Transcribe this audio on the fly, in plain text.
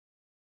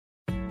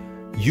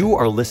You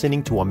are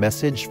listening to a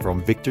message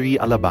from Victory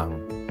Alabang.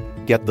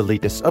 Get the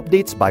latest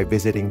updates by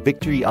visiting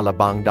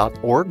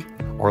victoryalabang.org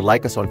or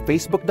like us on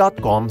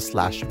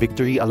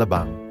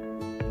facebook.com/victoryalabang.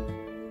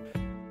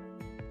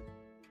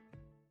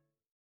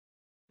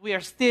 We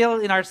are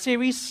still in our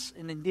series,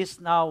 and in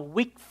this now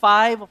week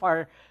 5 of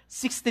our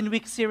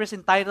 16-week series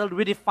entitled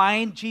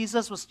Redefine.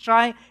 Jesus is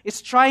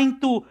trying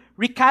to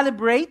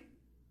recalibrate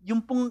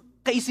yung pong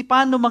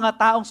kaisipan ng mga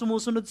taong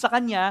sumusunod sa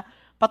Kanya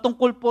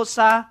patungkol po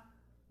sa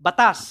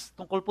batas,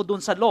 tungkol po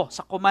doon sa law,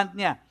 sa command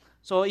niya.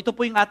 So ito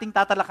po yung ating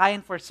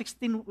tatalakayin for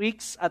 16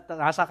 weeks at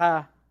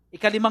nasa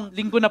ikalimang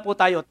linggo na po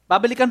tayo.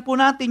 Babalikan po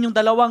natin yung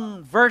dalawang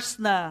verse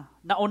na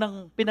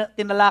naunang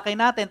tinalakay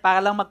natin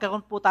para lang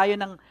magkaroon po tayo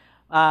ng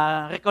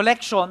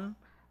recollection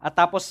at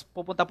tapos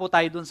pupunta po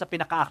tayo dun sa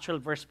pinaka-actual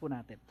verse po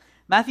natin.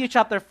 Matthew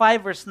chapter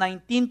 5 verse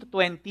 19 to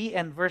 20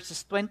 and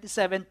verses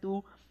 27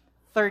 to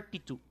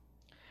 32.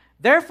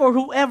 Therefore,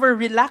 whoever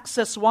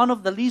relaxes one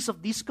of the least of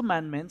these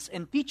commandments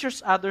and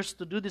teaches others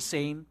to do the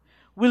same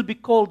will be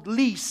called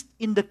least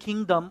in the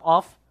kingdom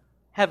of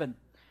heaven.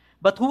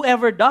 But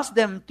whoever does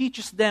them,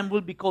 teaches them,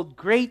 will be called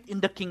great in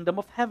the kingdom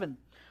of heaven.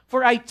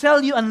 For I tell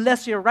you,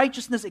 unless your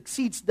righteousness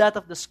exceeds that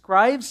of the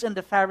scribes and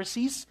the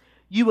Pharisees,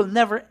 you will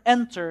never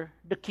enter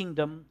the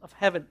kingdom of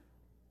heaven.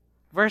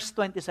 Verse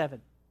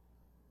 27.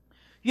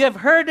 You have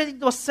heard that it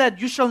was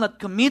said, you shall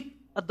not commit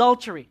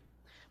adultery.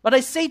 But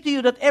I say to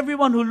you that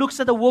everyone who looks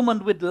at a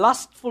woman with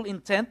lustful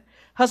intent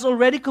has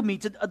already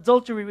committed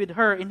adultery with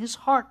her in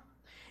his heart.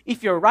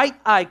 If your right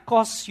eye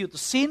causes you to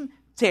sin,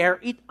 tear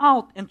it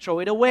out and throw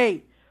it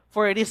away.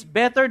 For it is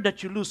better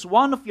that you lose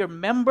one of your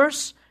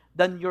members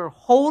than your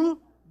whole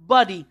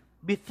body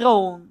be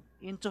thrown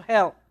into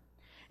hell.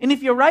 And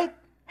if your right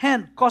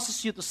hand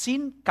causes you to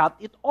sin, cut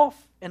it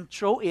off and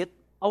throw it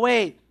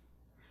away.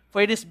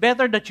 For it is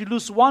better that you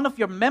lose one of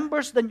your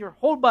members than your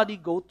whole body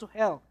go to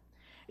hell.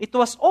 It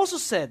was also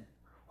said,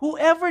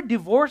 whoever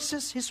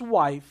divorces his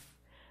wife,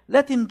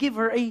 let him give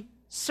her a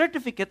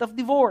certificate of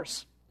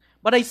divorce.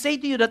 But I say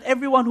to you that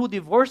everyone who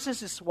divorces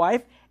his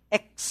wife,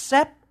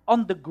 except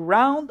on the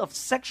ground of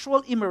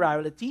sexual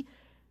immorality,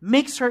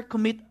 makes her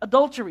commit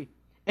adultery.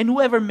 And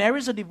whoever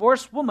marries a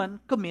divorced woman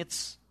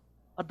commits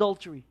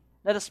adultery.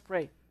 Let us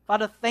pray.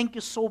 Father, thank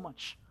you so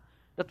much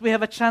that we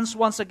have a chance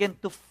once again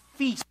to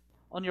feast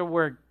on your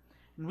word.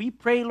 And we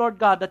pray, Lord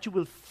God, that you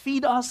will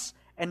feed us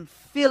and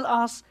fill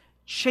us,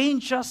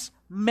 change us,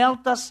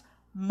 melt us,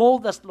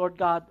 mold us, Lord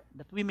God,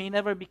 that we may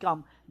never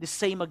become the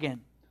same again.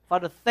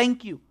 Father,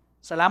 thank you.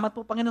 Salamat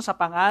po, Panginoon, sa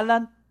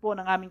pangalan po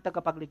ng aming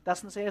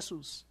tagapagligtas na si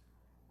Jesus.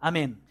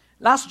 Amen.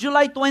 Last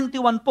July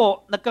 21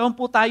 po, nagkaroon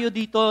po tayo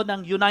dito ng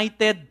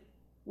United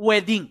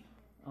Wedding.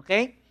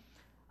 Okay?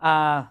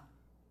 4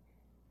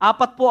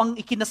 po ang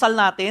ikinasal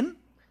natin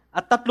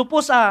at 3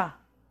 po sa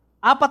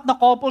 4 na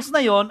couples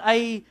na yon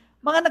ay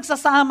mga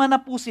nagsasama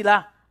na po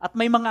sila at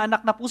may mga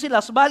anak na po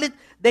sila. Subalit,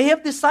 they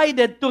have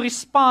decided to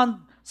respond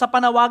sa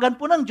panawagan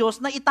po ng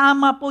Diyos na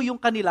itama po yung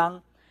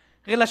kanilang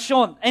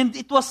relasyon. And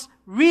it was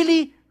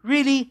really,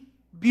 really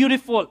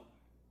beautiful.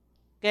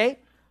 Okay?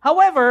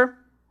 However,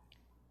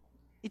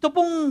 ito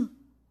pong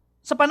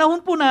sa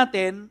panahon po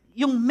natin,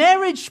 yung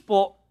marriage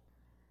po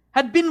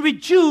had been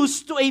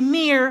reduced to a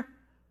mere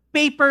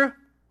paper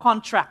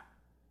contract.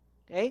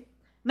 Okay?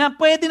 Na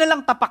pwede na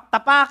lang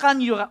tapak-tapakan,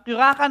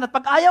 yurakan, at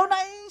pag ayaw na,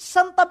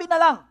 isang tabi na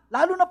lang.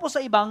 Lalo na po sa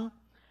ibang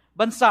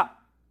bansa.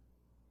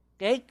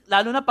 Okay?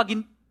 Lalo na pag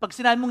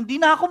sinabi mong, di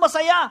na ako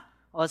masaya.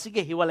 O sige,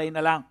 hiwalay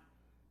na lang.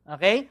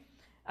 Okay?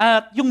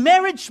 At yung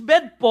marriage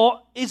bed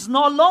po is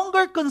no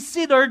longer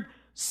considered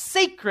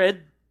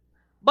sacred,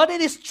 but it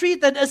is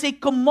treated as a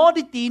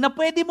commodity na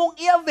pwede mong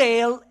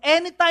i-avail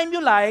anytime you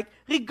like,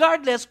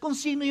 regardless kung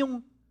sino yung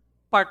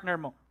partner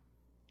mo.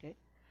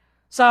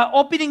 Sa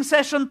opening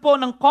session po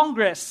ng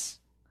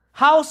Congress,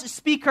 House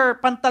Speaker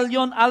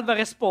Pantaleon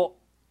Alvarez po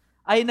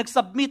ay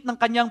nag-submit ng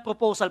kanyang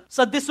proposal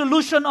sa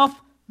dissolution of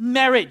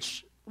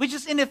marriage, which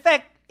is in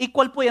effect,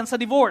 equal po yan sa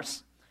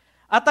divorce.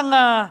 At ang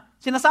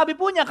sinasabi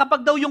po niya,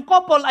 kapag daw yung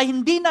couple ay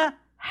hindi na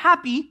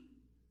happy,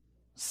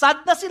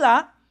 sad na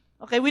sila,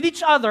 okay, with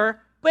each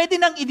other, pwede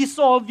nang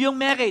i-dissolve yung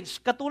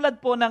marriage. Katulad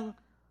po ng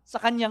sa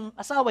kanyang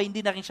asawa, hindi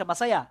na rin siya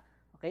masaya.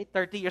 Okay,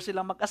 30 years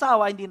silang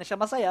mag-asawa, hindi na siya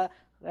masaya,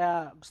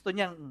 kaya gusto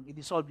niyang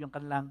i-dissolve yung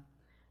kanilang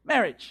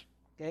marriage.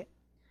 Okay?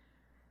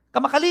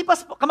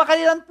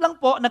 Kamakalilan lang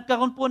po,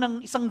 nagkaroon po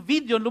ng isang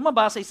video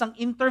lumabas sa isang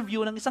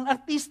interview ng isang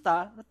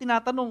artista na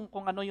tinatanong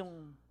kung ano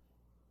yung,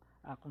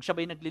 kung siya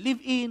ba'y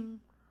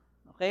nagli-live-in,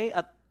 okay,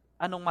 at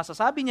anong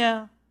masasabi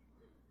niya.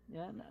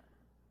 Yan.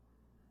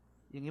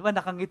 Yung iba,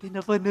 nakangiti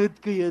na panood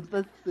ko yun,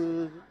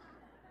 pastor.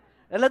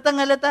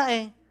 Halatang-halata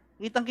eh.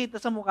 Kitang-kita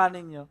sa mukha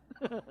ninyo.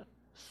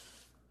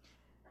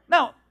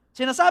 Now,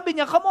 sinasabi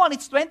niya, come on,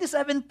 it's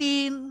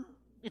 2017,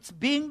 it's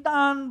being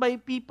done by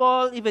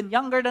people even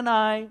younger than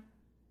I.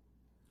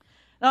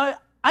 Now,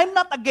 I'm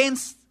not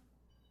against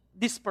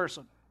this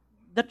person.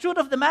 The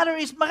truth of the matter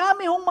is,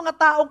 marami hong mga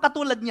taong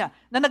katulad niya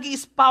na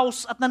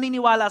nag-i-espouse at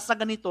naniniwala sa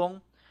ganitong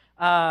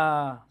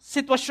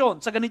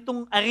sitwasyon, sa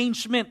ganitong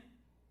arrangement.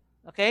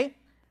 Okay?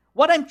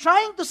 What I'm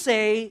trying to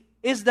say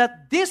is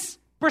that this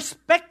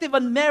perspective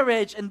on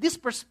marriage and this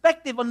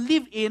perspective on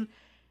live-in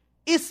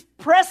is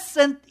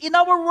present in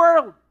our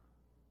world.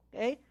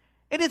 Okay?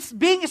 And it's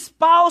being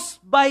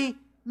espoused by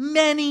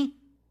many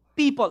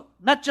people,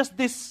 not just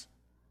this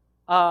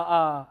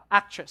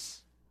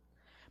actress.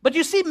 But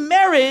you see,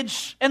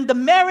 marriage and the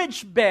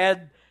marriage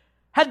bed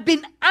had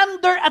been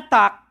under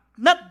attack,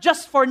 not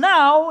just for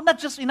now, not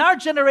just in our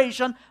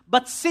generation,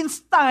 but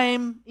since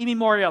time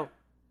immemorial.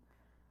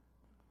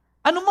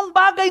 Anumang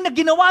bagay na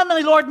ginawa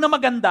ng Lord na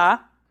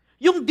maganda,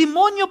 yung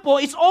demonyo po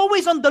is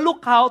always on the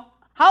lookout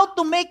how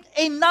to make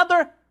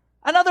another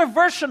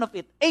version of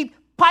it, a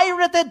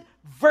pirated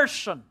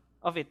version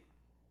of it.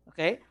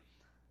 Okay?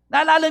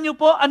 Naalala niyo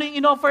po ano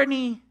yung inoffer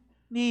ni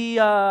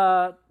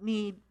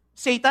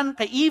Satan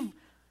kay Eve?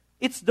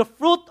 It's the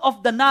fruit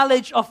of the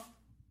knowledge of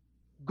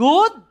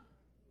good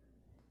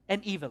and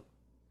evil.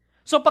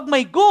 So pag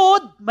may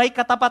good, may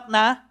katapat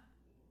na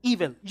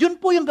evil. Yun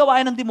po yung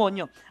gawain ng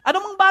demonyo.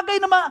 Anumang bagay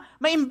na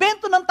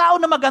maimbento ng tao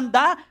na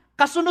maganda,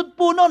 kasunod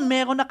po nun,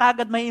 meron na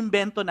kagad may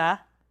imbento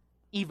na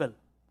evil.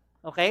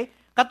 Okay?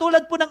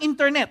 Katulad po ng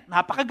internet.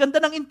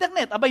 Napakaganda ng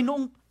internet. Abay,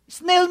 noong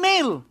snail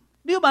mail.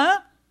 Di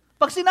ba?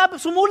 Pag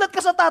sumulat ka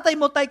sa tatay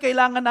mo, tay,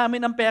 kailangan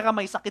namin ng pera,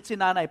 may sakit si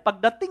nanay.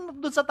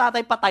 Pagdating doon sa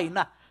tatay, patay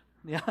na.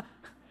 Yeah.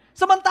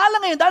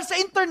 Samantala ngayon, dahil sa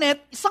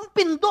internet, isang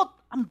pindot,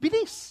 ang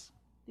bilis.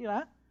 Di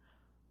ba?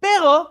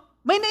 Pero,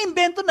 may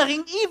naimbento na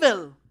ring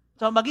evil.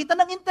 So, magitan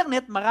ng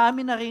internet,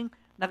 marami na ring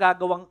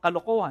nagagawang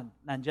kalokohan.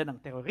 Nandiyan ang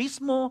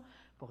terorismo,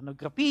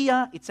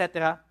 pornografiya,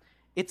 etc.,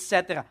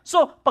 etc.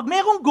 So, pag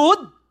merong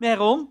good,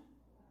 merong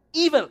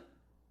evil.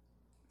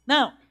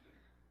 Now,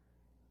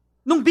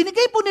 nung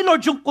binigay po ni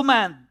Lord yung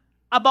command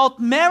about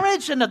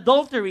marriage and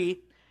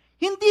adultery,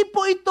 hindi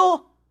po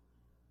ito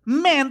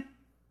meant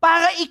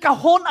para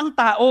ikahon ang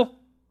tao.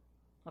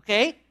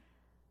 Okay?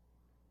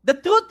 The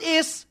truth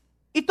is,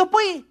 ito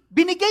po'y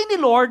binigay ni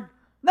Lord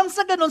nang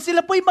sa ganun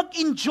sila po'y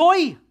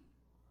mag-enjoy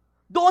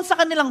doon sa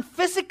kanilang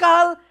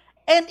physical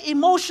and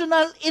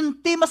emotional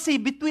intimacy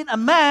between a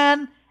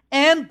man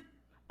and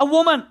a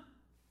woman.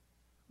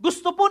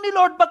 Gusto po ni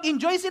Lord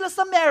mag-enjoy sila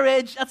sa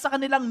marriage at sa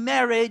kanilang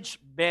marriage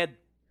bed.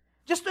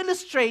 Just to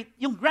illustrate,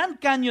 yung Grand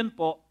Canyon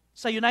po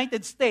sa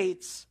United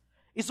States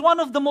is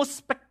one of the most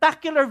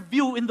spectacular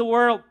view in the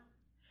world.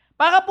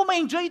 Para po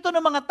ma-enjoy ito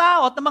ng mga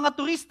tao at ng mga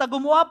turista,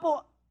 gumawa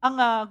po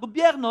ang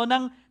gobyerno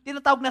ng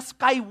tinatawag na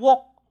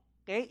skywalk.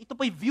 Okay? Ito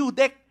po yung view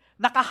deck.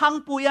 Nakahang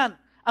po yan.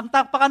 Ang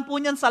takpakan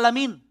po niyan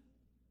salamin.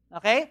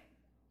 Okay?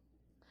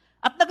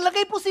 At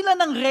naglagay po sila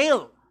ng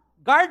rail.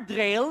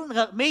 Guardrail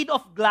made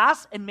of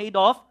glass and made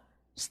of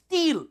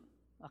steel.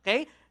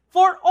 Okay?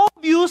 For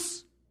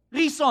obvious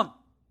reason.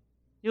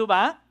 Di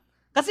ba?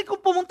 Kasi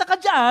kung pumunta ka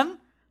dyan,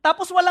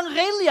 tapos walang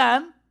rail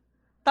yan,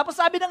 tapos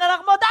sabi ng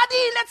anak mo,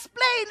 Daddy, let's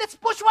play, let's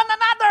push one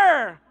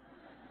another.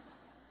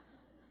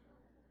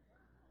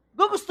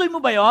 Gugustuhin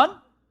mo ba yon?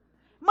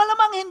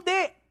 Malamang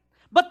hindi.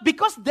 But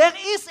because there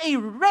is a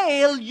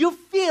rail, you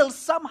feel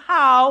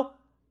somehow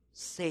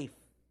safe.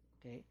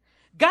 Okay?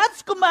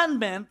 God's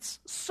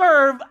commandments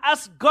serve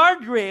as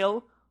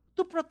guardrail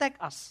to protect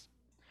us.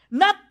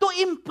 Not to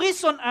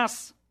imprison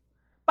us.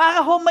 Para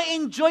ho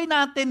ma-enjoy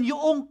natin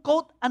yung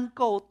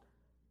quote-unquote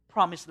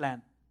promised land.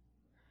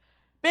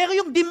 Pero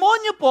yung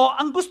demonyo po,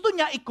 ang gusto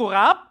niya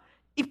i-corrupt,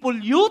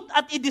 i-pollute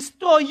at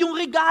i-destroy yung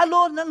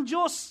regalo ng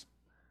Diyos.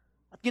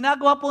 At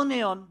ginagawa po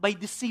niya yun by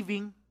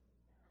deceiving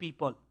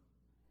people.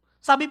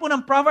 Sabi po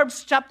ng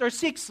Proverbs chapter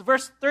 6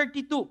 verse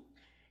 32,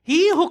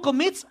 He who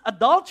commits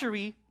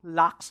adultery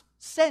lacks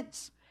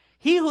sense.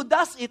 He who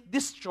does it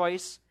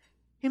destroys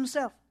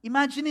himself.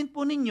 Imaginein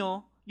po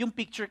ninyo yung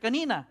picture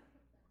kanina,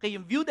 kay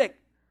yung view deck.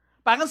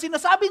 Parang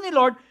sinasabi ni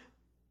Lord,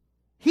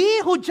 he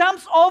who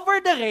jumps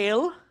over the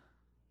rail,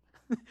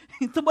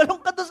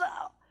 tumalong ka doon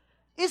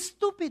is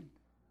stupid.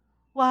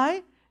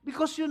 Why?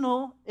 Because you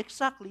know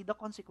exactly the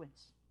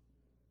consequence.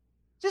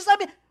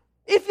 Sinasabi,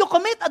 if you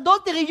commit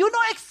adultery, you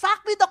know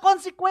exactly the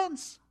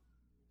consequence.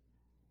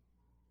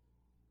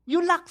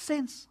 You lack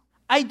sense.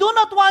 I do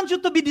not want you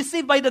to be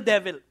deceived by the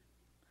devil.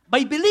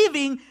 By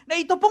believing na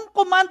ito pong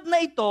command na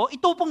ito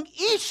pong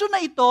issue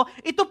na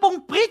ito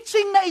pong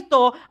preaching na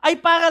ito ay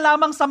para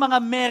lamang sa mga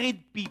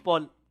married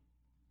people.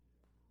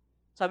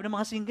 Sabi ng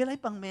mga single, ay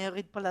pang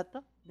married pala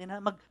to. Hindi na,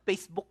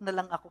 mag-Facebook na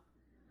lang ako.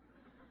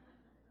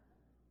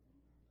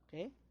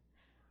 Okay?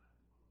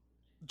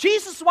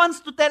 Jesus wants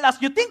to tell us,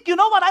 you think you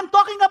know what I'm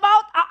talking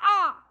about?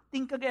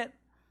 Think again.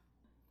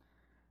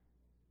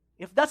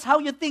 If that's how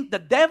you think,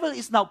 the devil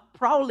is now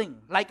prowling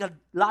like a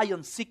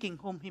lion seeking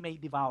whom he may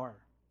devour.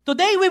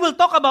 Today, we will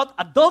talk about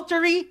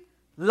adultery,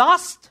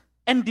 lust,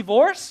 and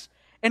divorce,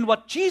 and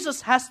what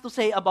Jesus has to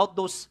say about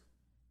those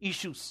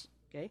issues.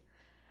 Okay?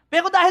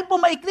 Pero dahil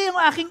po maikli ang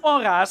aking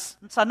oras,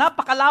 sa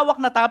napakalawak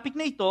na topic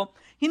na ito,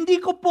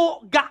 hindi ko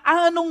po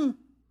gaanong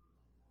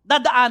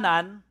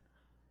dadaanan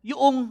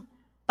yung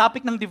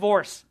topic ng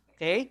divorce.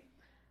 Okay?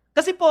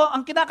 Kasi po,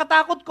 ang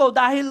kinakatakot ko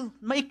dahil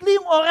maikli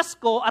yung oras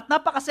ko at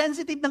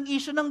napaka-sensitive ng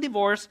issue ng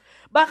divorce,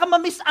 baka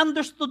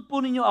ma-misunderstood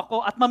po ninyo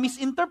ako at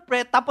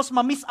ma-misinterpret tapos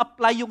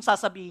ma-misapply yung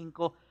sasabihin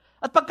ko.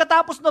 At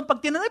pagkatapos nun, pag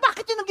tinanong,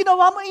 bakit yun ang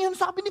ginawa mo? Ayun,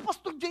 sabi ni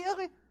Pastor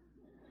JR eh.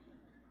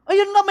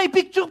 Ayun nga, may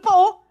picture pa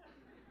oh.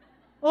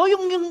 Oh,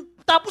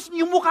 tapos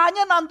yung mukha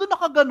niya nandun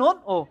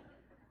nakaganon. Oh.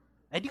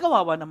 Eh di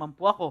kawawa naman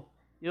po ako.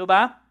 Di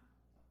ba?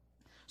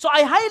 So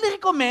I highly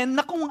recommend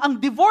na kung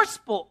ang divorce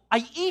po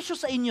ay issue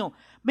sa inyo,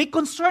 may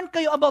concern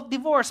kayo about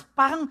divorce,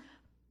 parang,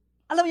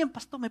 alam mo yung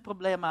pastor, may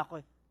problema ako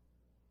eh.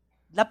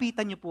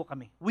 Lapitan niyo po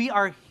kami. We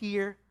are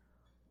here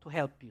to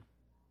help you.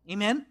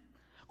 Amen?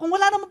 Kung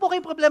wala naman po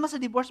kayong problema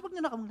sa divorce, huwag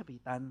niyo na kaming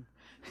lapitan.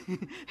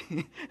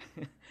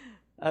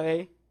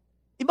 Okay?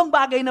 Ibang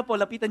bagay na po,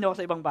 lapitan niyo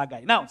ako sa ibang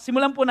bagay. Now,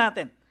 simulan po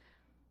natin.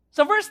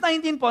 So verse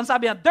 19 po,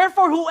 sabi niya,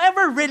 therefore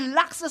whoever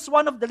relaxes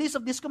one of the least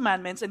of these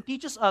commandments and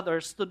teaches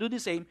others to do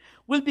the same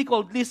will be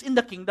called least in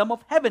the kingdom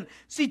of heaven.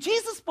 Si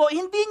Jesus po,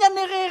 hindi niya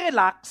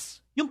nire-relax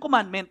yung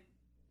commandment.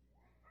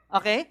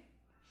 Okay?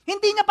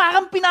 Hindi niya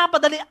parang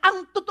pinapadali.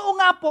 Ang totoo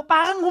nga po,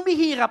 parang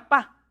humihirap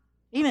pa.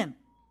 Amen.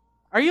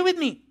 Are you with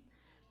me?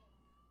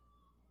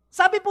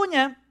 Sabi po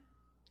niya,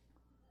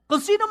 kung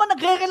sino man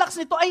nagre-relax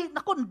nito, ay,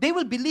 naku, they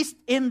will be least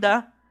in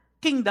the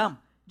kingdom.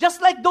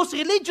 Just like those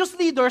religious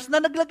leaders na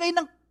naglagay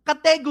ng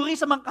category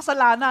sa mga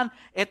kasalanan.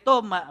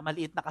 Ito,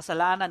 maliit na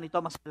kasalanan. Ito,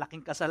 mas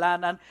malaking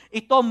kasalanan.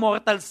 Ito,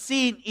 mortal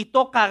sin.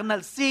 Ito,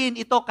 carnal sin.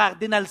 Ito,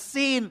 cardinal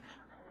sin.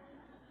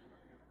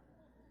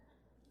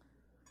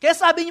 Kaya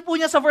sabi niyo po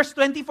niya sa verse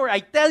 24, I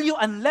tell you,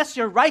 unless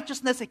your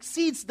righteousness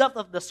exceeds that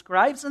of the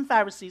scribes and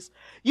Pharisees,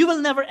 you will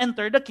never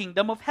enter the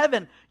kingdom of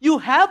heaven. You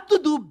have to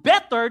do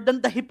better than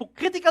the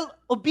hypocritical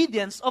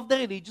obedience of the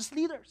religious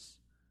leaders.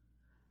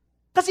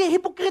 Kasi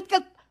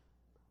hypocritical,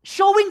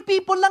 showing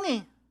people lang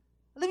eh.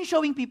 Alam niyo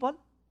showing people?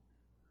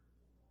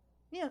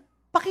 Yeah,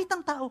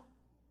 pakitang tao.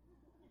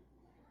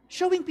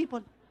 Showing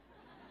people.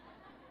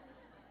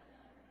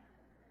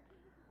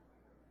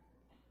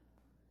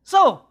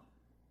 So,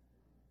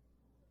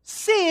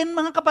 sin,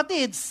 mga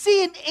kapatid,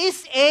 sin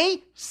is a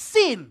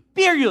sin.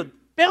 Period.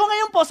 Pero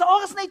ngayon po, sa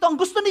oras na ito, ang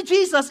gusto ni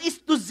Jesus is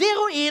to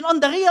zero in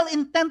on the real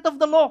intent of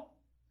the law.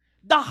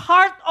 The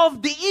heart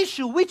of the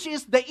issue, which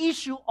is the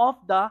issue of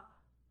the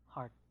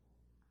heart.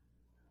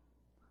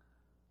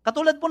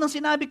 Katulad po ng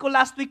sinabi ko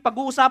last week,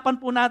 pag-uusapan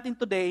po natin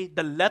today,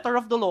 the letter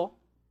of the law,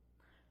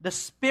 the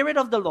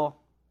spirit of the law,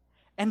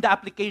 and the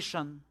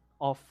application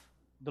of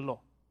the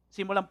law.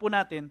 Simulan po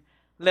natin,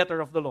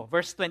 letter of the law.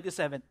 Verse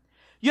 27.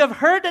 You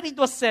have heard that it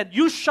was said,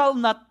 you shall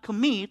not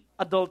commit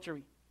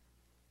adultery.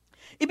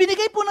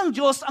 Ibinigay po ng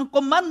Diyos ang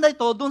command na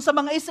ito doon sa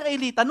mga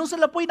Israelita nung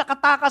sila po'y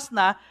nakatakas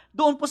na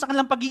doon po sa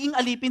kanilang pagiging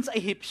alipin sa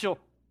Ehipsyo.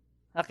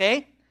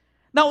 Okay?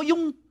 Now,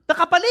 yung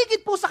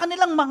nakapaligid po sa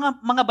kanilang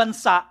mga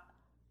bansa,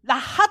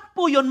 lahat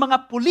po yon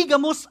mga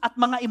polygamous at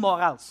mga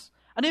immorals.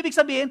 Ano ibig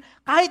sabihin?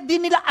 Kahit di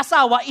nila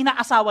asawa,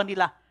 inaasawa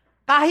nila.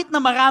 Kahit na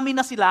marami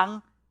na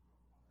silang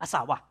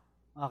asawa.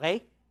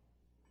 Okay?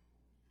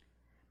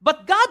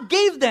 But God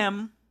gave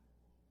them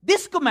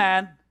this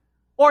command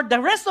or the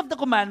rest of the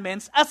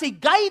commandments as a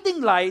guiding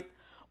light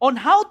on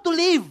how to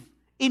live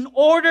in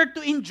order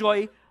to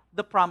enjoy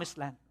the promised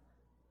land.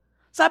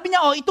 Sabi niya,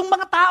 itong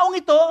mga taong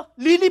ito,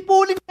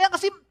 lilipulin niya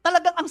kasi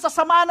talagang ang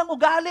sasama ng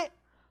ugali.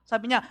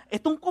 Sabi niya,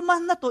 itong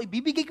command na to,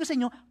 ibibigay ko sa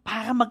inyo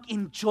para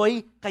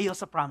mag-enjoy kayo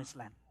sa promised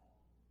land.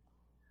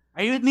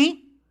 Are you with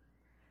me?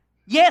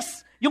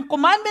 Yes, yung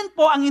commandment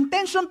po, ang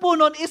intention po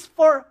nun is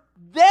for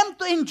them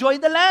to enjoy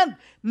the land,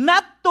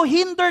 not to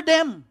hinder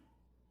them.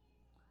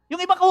 Yung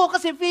iba ko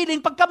kasi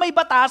feeling, pagka may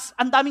batas,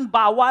 ang daming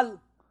bawal.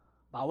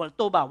 Bawal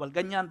to, bawal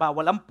ganyan,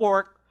 bawal ang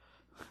pork.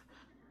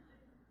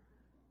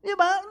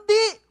 Diba?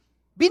 Hindi.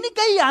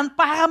 Binigay yan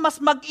para mas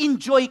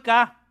mag-enjoy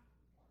ka.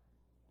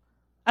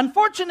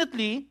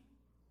 Unfortunately,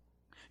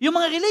 yung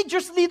mga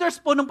religious leaders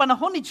po nung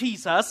panahon ni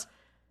Jesus,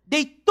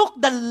 they took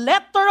the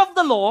letter of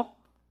the law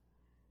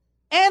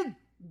and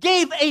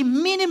gave a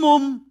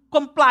minimum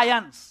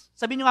compliance.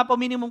 Sabihin nyo nga po,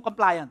 minimum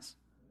compliance.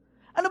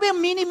 Ano ba yung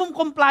minimum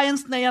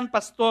compliance na yan,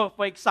 pastor?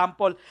 For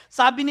example,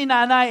 sabi ni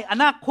nanay,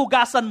 anak,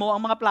 hugasan mo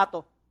ang mga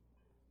plato.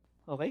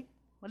 Okay?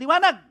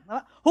 Maliwanag.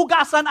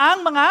 Hugasan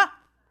ang mga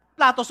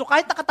plato. So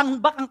kahit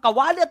nakatambak ang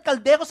kawali at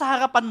kaldero sa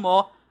harapan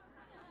mo,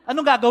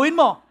 anong gagawin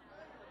mo?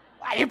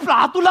 Ay,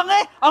 plato lang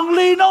eh. Ang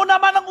linaw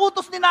naman ang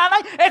utos ni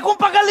nanay. Kung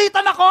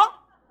pagalitan ako,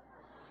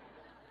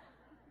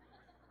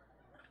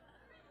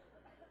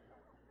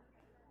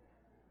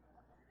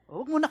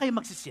 huwag muna kayo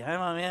magsisiyan.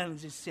 Mamaya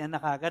magsisiyan na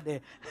kagad eh.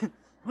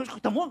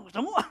 Kita mo.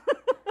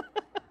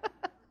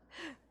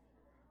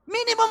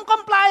 Minimum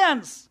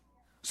compliance.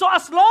 So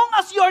as long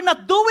as you're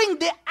not doing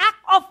the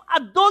act of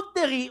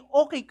adultery,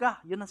 okay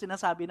ka. Yun ang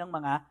sinasabi ng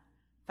mga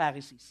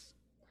Pharisees.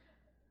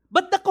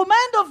 But the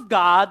command of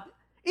God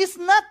is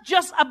not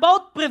just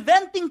about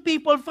preventing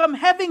people from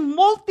having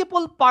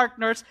multiple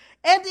partners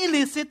and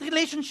illicit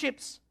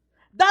relationships.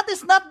 That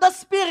is not the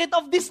spirit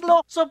of this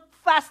law. So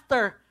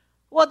faster,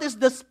 what is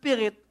the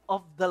spirit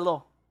of the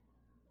law?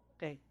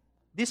 Okay.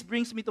 This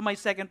brings me to my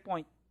second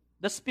point.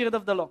 The spirit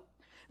of the law.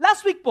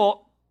 Last week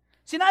po,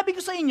 sinabi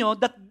ko sa inyo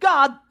that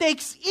God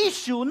takes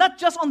issue not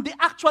just on the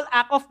actual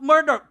act of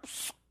murder,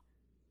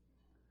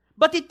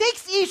 but He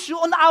takes issue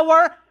on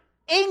our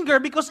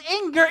anger because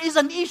anger is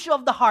an issue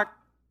of the heart.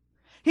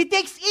 He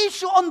takes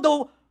issue on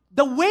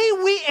the way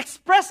we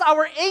express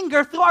our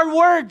anger through our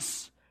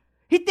words.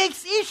 He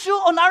takes issue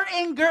on our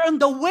anger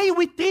on the way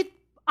we treat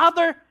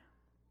other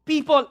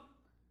people.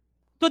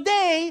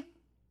 Today,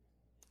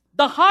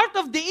 the heart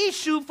of the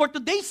issue for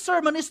today's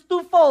sermon is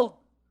twofold.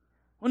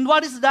 And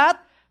what is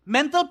that?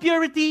 Mental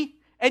purity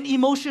and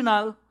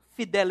emotional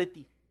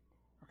fidelity.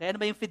 Okay, ano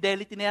ba yung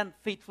fidelity na yan?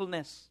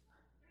 Faithfulness.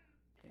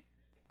 Okay.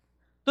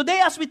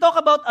 Today, as we talk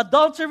about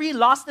adultery,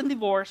 lust, and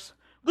divorce,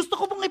 gusto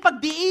ko pong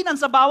ipagdiinan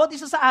sa bawat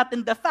isa sa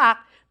atin the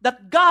fact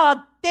that God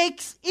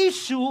takes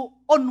issue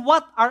on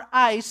what our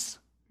eyes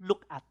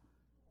look at.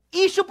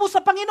 Issue po sa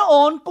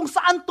Panginoon kung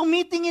saan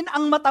tumitingin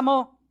ang mata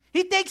mo.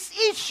 He takes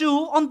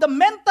issue on the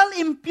mental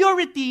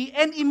impurity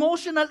and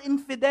emotional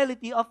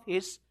infidelity of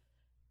His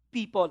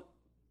people.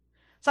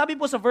 Sabi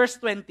po sa verse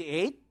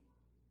 28,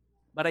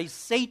 "But I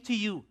say to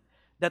you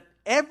that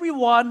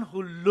everyone who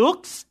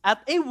looks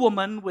at a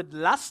woman with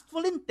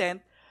lustful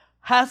intent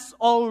has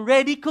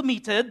already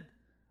committed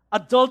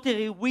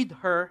adultery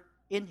with her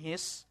in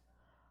his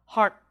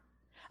heart."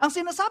 Ang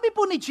sinasabi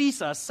po ni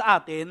Jesus sa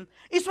atin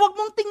is huwag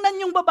mong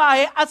tingnan yung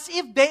babae as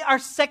if they are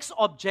sex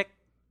object.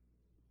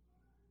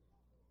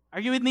 Are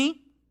you with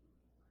me?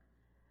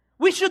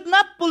 We should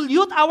not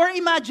pollute our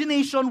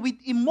imagination with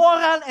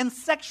immoral and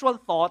sexual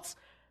thoughts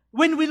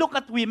when we look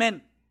at women.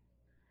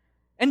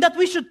 And that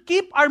we should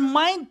keep our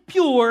mind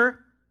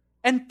pure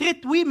and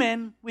treat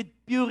women with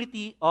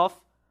purity of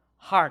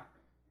heart.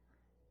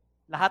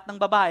 Lahat ng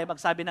babae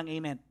magsabi ng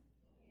amen.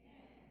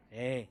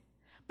 Okay.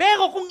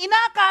 Pero kung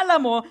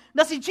inaakala mo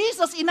na si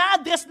Jesus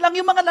ina-address lang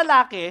yung mga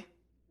lalaki,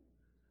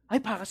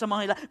 ay para sa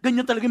mga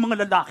ganyan talaga yung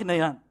mga lalaki na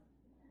yan.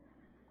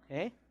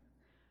 Okay?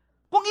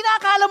 Kung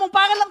inaakala mo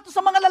para lang to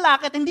sa mga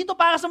lalaki at hindi to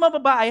para sa mga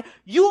babae,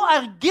 you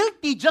are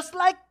guilty just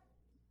like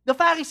the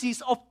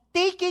Pharisees of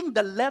taking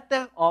the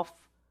letter of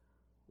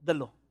the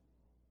law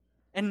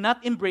and not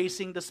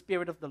embracing the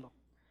spirit of the law.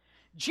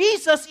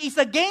 Jesus is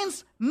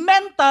against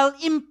mental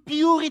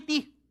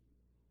impurity.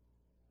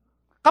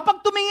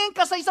 Kapag tumingin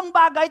ka sa isang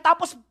bagay,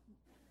 tapos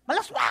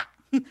malaswa.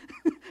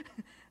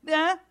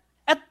 Yeah?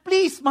 At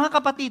please, mga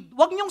kapatid,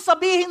 huwag niyong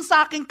sabihin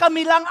sa akin,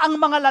 kami lang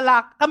mga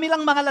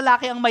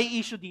lalaki ang may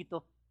issue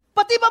dito.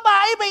 Pati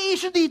babae may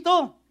issue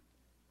dito.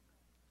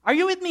 Are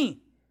you with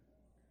me?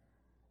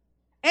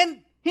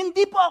 And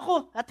hindi po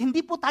ako, at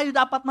hindi po tayo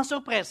dapat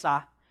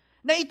masurpresa,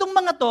 na itong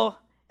mga to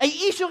ay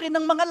issue rin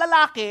ng mga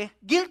lalaki,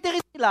 guilty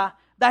rin sila,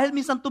 dahil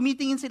minsan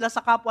tumitingin sila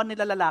sa kapwa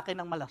nila lalaki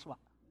ng malaswa.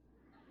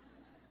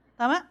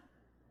 Tama?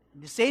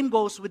 The same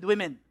goes with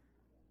women.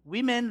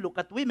 Women look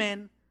at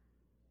women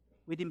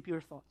with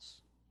impure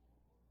thoughts.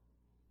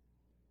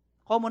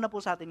 Common na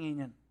po sa atin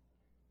ngayon yan.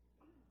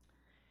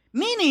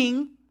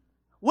 Meaning,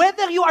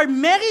 whether you are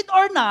married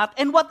or not,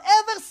 and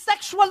whatever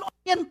sexual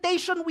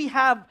orientation we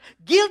have,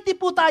 guilty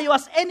po tayo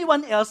as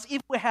anyone else if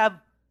we have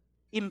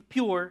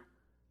impure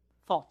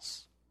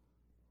thoughts.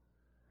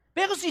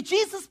 Pero si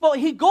Jesus po,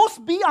 He goes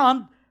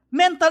beyond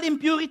mental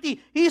impurity.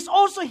 He is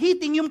also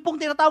hitting yung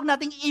pong tinatawag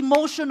nating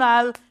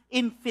emotional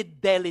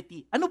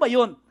infidelity. Ano ba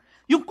yun?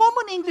 Yung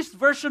Common English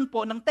Version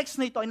po ng text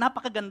na ito ay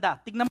napakaganda.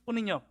 Tignan po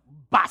ninyo.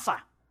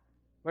 Basa.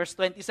 Verse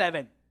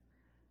 27.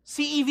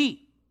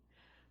 CEV.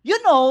 You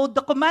know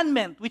the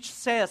commandment which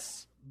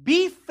says,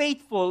 "Be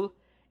faithful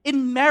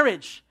in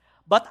marriage."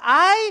 But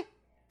I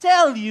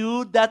tell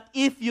you that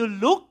if you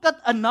look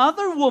at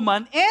another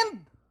woman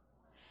and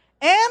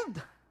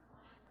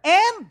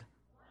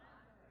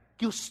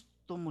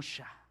gusto mo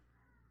siya,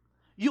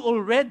 you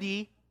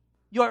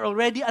are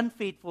already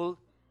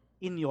unfaithful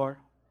in your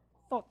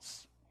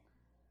thoughts.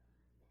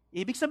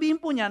 Ibig sabihin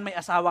po niyan, may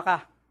asawa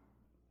ka.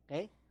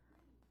 Okay?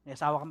 May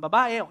asawa kang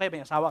babae, okay,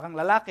 may asawa kang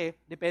lalaki,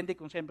 depende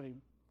kung siyempre.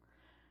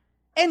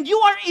 And you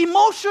are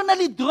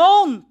emotionally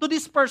drawn to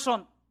this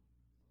person.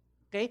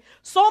 Okay?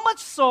 So much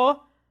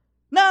so,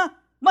 na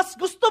mas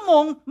gusto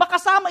mong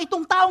makasama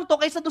itong taong to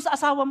kaysa doon sa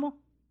asawa mo.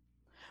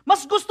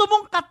 Mas gusto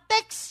mong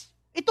ka-text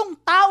itong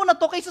tao na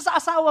to kaysa sa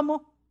asawa mo.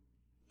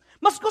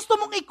 Mas gusto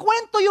mong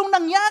ikwento yung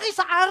nangyari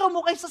sa araw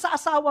mo kaysa sa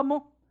asawa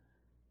mo.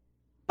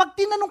 Pag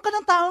tinanong ka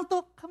ng taong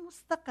to,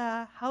 kamusta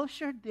ka? How's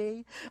your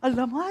day?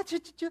 Alam mo, at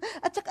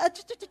saka,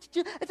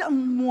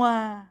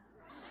 mwa.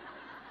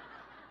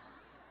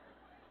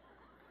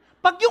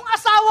 Pag yung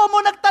asawa mo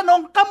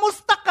nagtanong,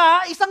 kamusta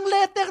ka? Isang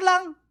letter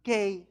lang,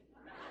 K.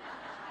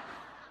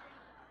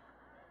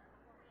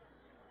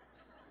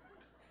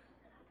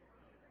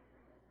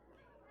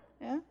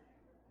 Yeah?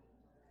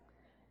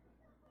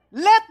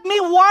 Let me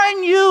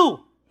warn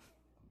you.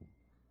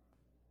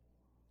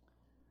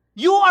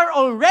 You are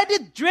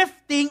already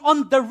drifting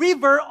on the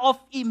river of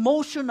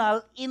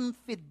emotional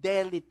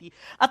infidelity.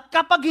 At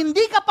kapag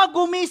hindi ka pa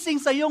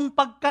gumising sa iyong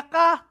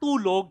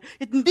pagkakatulog,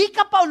 at hindi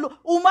ka pa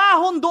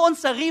umahon doon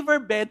sa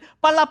riverbed,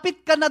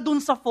 palapit ka na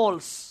doon sa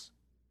falls.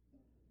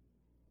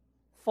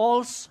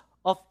 Falls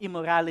of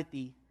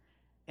immorality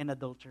and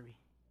adultery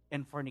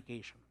and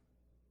fornication.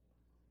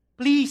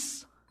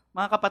 Please,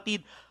 mga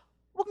kapatid,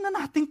 huwag na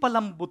nating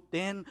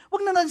palambutin.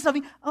 Huwag na natin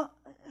sabing,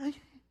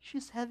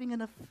 she's having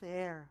an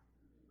affair.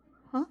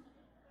 Huh?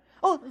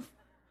 Oh,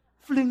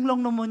 fling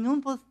lang naman yun,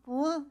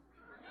 Pastor.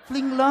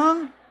 Fling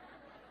lang.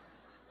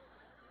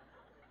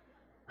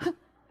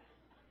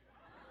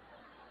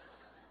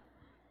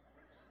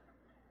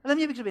 Alam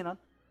niyo ibig sabihin nun?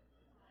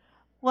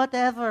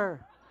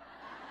 Whatever.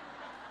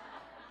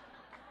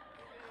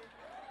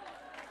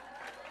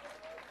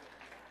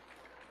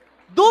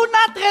 Do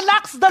not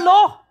relax the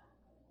law.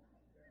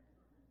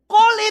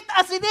 Call it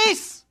as it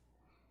is.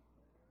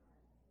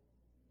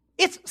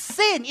 It's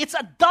sin. It's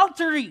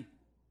adultery.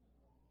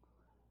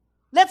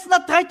 Let's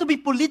not try to be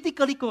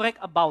politically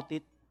correct about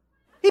it.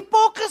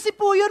 Hypocrisy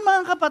po yun,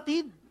 mga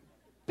kapatid.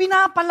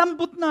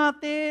 Pinapalambot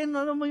natin,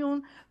 alam mo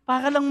yun,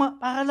 para lang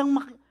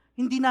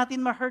hindi natin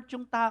ma-hurt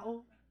yung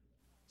tao.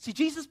 Si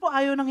Jesus po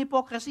ayaw ng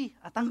hypocrisy.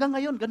 At hanggang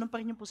ngayon, ganun pa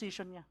rin yung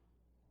position niya.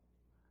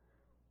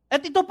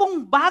 At ito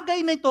pong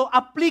bagay na ito,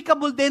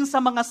 applicable din sa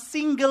mga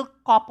single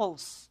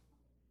couples.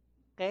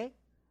 Okay?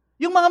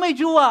 Yung mga may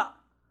jowa.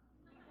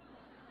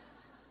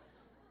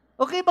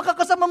 Okay, baka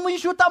kasama mo yung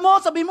syuta mo,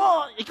 sabi mo,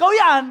 ikaw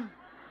yan.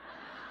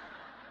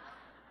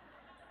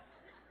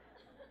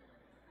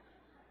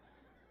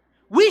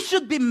 We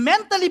should be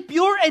mentally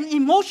pure and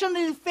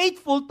emotionally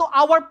faithful to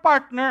our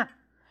partner.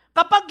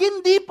 Kapag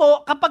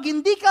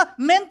hindi ka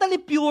mentally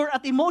pure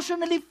at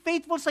emotionally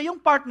faithful sa iyong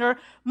partner,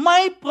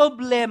 may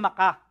problema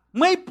ka.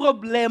 May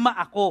problema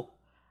ako.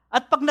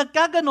 At pag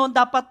nagkaganon,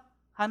 dapat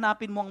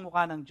hanapin mo ang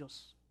mukha ng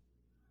Diyos.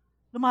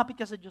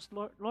 Lumapit ka sa Diyos,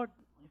 Lord,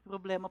 may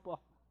problema po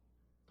ako.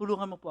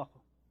 Tulungan mo po ako.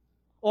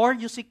 Or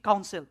you seek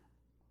counsel.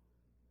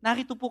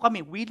 Narito po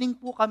kami, willing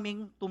po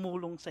kaming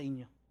tumulong sa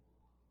inyo.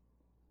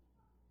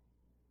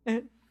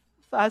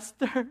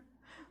 Faster.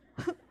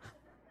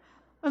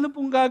 Ano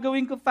pong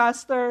gagawin ko,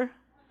 faster?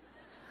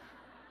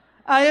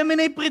 I am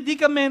in a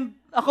predicament.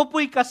 Ako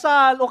po'y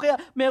kasal. O kaya,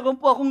 meron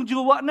po akong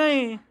jowa na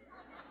eh.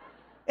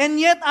 And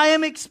yet, I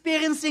am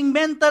experiencing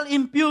mental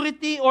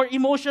impurity or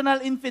emotional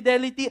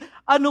infidelity.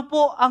 Ano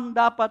po ang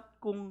dapat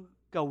kong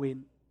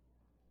gawin?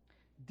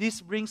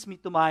 This brings me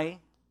to my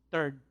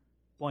third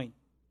point.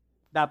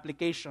 The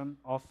application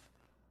of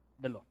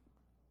the law.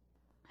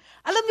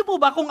 Alam niyo po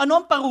ba kung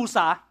ano ang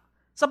parusa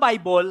sa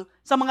Bible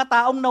sa mga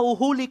taong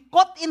nahuhuli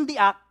caught in the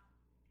act,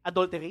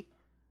 adultery?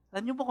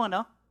 Alam niyo po kung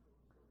ano?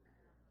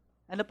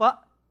 Ano po?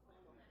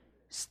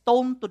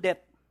 Stone to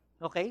death.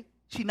 Okay?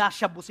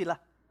 Sinasyabu sila.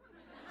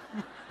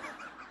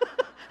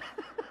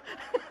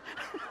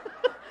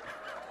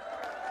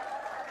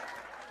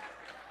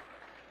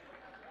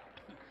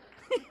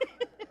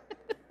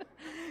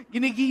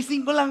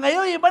 Ginigising ko lang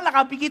kayo, iba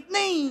nakapikit na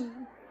eh.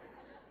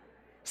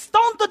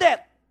 Stone to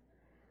death.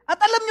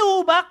 At alam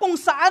niyo ba kung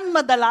saan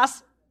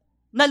madalas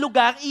na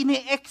lugar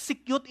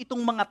ini-execute itong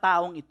mga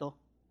taong ito?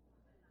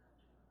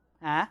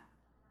 Ha?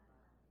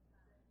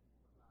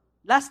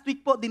 Last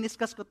week po,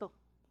 diniscuss ko to.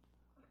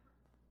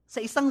 Sa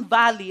isang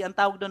valley, ang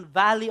tawag doon,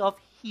 Valley of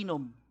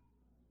Hinnom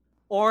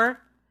or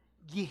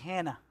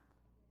Gehenna.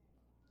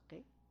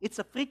 Okay?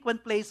 It's a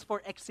frequent place for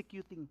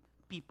executing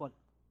people.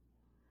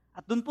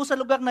 At doon po sa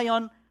lugar na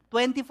yon,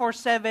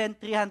 24/7,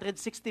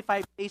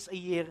 365 days a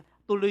year,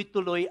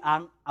 tuloy-tuloy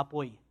ang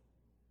apoy.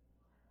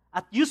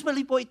 At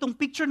usually po, itong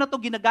picture na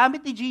to ginagamit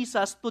ni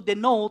Jesus to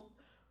denote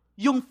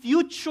yung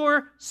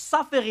future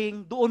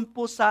suffering doon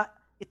po sa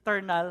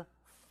eternal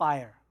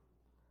fire.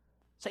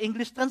 Sa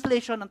English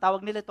translation, ang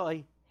tawag nila ito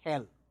ay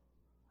hell.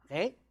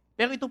 Okay?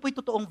 Pero ito po yung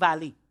totoong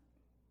valley.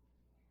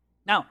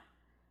 Now,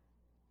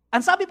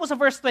 ang sabi po sa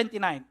verse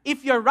 29,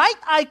 if your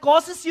right eye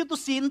causes you to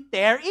sin,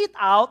 tear it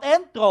out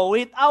and throw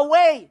it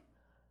away.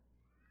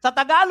 Sa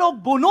Tagalog,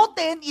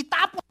 bunutin,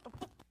 itapon.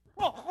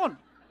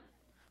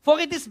 For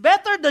it is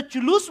better that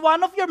you lose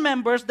one of your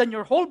members than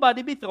your whole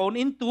body be thrown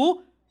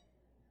into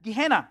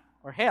Gehenna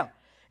or hell.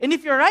 And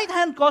if your right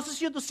hand causes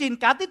you to sin,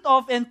 cut it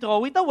off and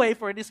throw it away,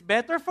 for it is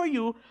better for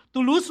you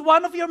to lose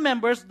one of your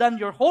members than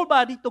your whole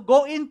body to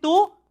go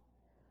into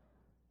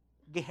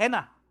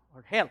Gehenna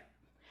or hell.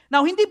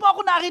 Now, hindi po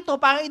ako narito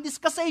para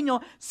i-discuss sa inyo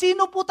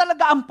sino po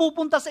talaga ang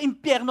pupunta sa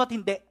impyerno at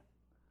hindi.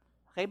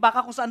 Okay? Baka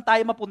kung saan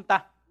tayo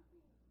mapunta.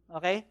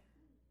 Okay?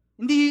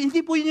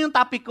 Hindi po yun yung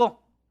topic ko.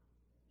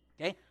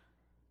 Okay?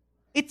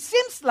 It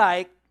seems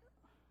like,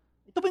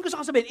 ito po yung gusto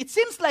ko sabihin, it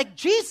seems like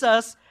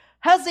Jesus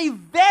has a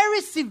very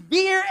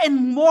severe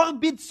and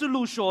morbid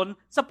solution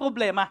sa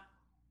problema.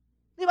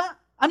 Di ba?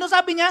 Ano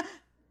sabi niya?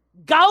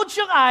 Gouge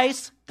your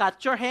eyes,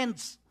 cut your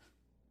hands.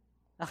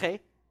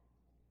 Okay?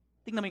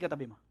 Tingnan mo yung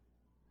katabi mo.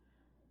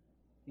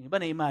 Yung iba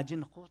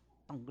na-imagine, ako,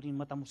 tanggalin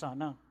mata mo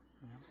sana.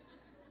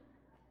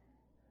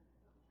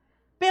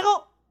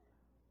 Pero,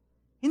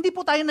 hindi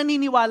po tayo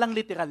naniniwalang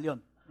literal yon.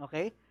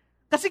 Okay?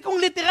 Kasi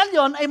kung literal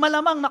yon, ay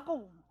malamang,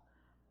 naku,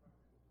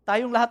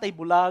 tayong lahat ay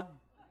bulag,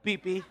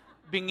 pipi,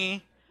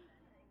 bingi,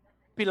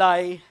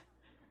 pilay,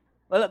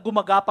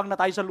 gumagapang na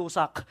tayo sa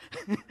lusak.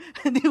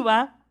 Di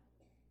ba?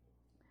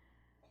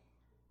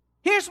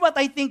 Here's what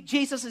I think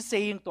Jesus is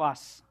saying to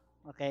us.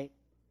 Okay?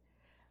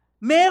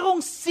 Merong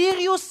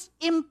serious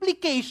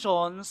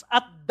implications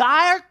at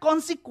dire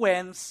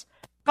consequence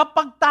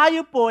kapag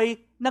tayo po'y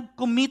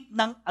nag-commit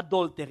ng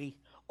adultery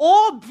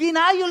o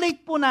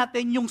violate po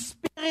natin yung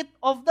spirit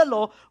of the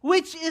law,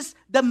 which is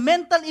the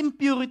mental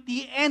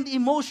impurity and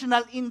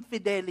emotional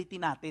infidelity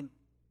natin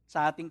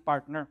sa ating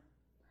partner.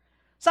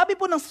 Sabi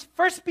po ng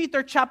 1 Peter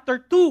chapter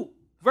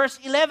 2,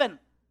 verse 11,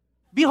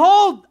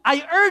 Behold,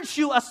 I urge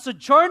you as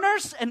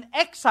sojourners and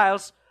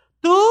exiles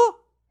to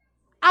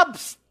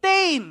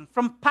abstain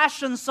from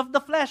passions of the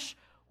flesh,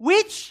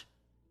 which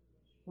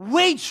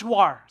wage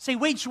war. Say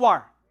wage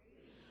war.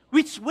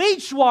 Which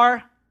wage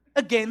war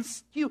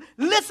against you.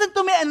 Listen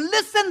to me and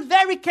listen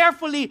very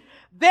carefully.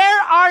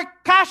 There are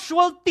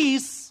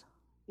casualties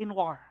in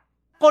war.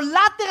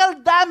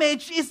 Collateral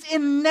damage is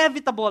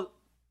inevitable.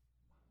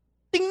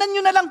 Tingnan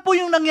nyo na lang po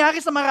yung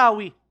nangyari sa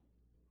Marawi.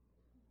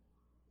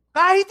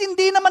 Kahit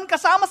hindi naman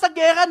kasama sa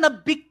gera na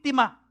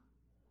biktima.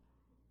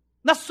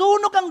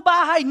 Nasunog ang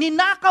bahay,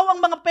 ninakaw ang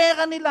mga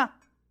pera nila.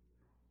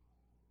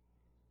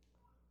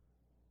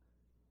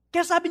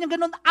 Kaya sabi niya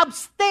ganun,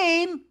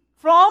 abstain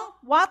from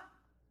what?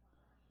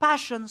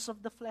 Passions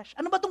of the flesh.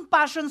 Ano ba itong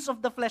passions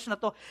of the flesh na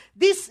to?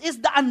 This is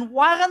the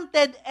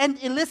unwarranted and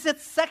illicit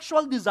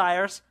sexual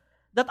desires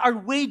that are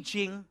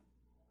waging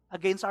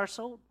against our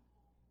soul.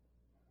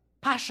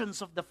 Passions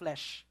of the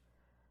flesh.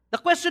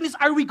 The question is,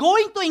 are we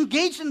going to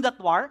engage in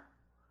that war?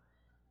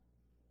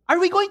 Are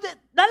we going to,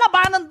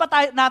 lalabanan ba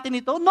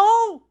natin ito?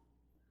 No.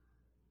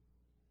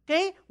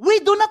 Okay?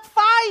 We do not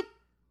fight.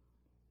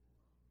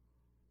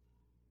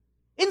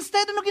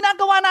 Instead, ano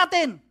ginagawa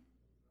natin?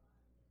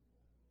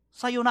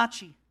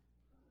 Sayonara.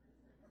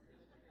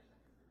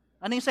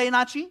 Ano yung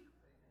sayonara?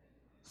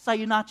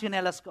 Sayonara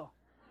nelas ko.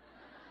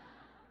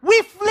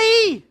 We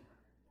flee.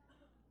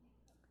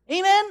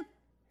 Amen?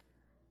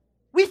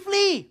 We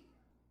flee.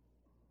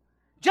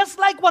 Just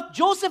like what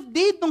Joseph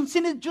did nung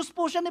sinidjus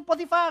po siya ni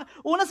Potiphar.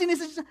 Una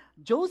sinisidjus siya,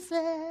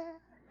 Joseph.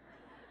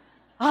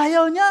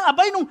 Ayaw niya.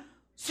 Abay, nung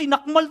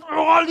sinakmal,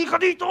 rali ka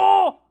dito.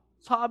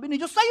 Sabi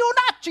ni Diyos,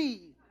 sayonara.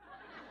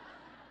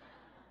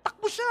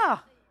 Takbo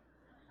siya.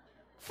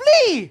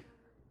 Flee.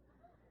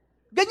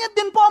 Ganyan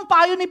din po ang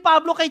payo ni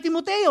Pablo kay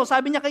Timoteo.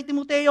 Sabi niya kay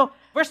Timoteo,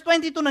 verse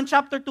 22 ng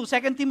chapter 2,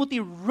 2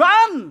 Timothy,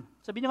 run!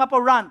 Sabi niya nga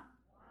po, run.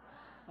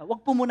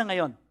 Wag po muna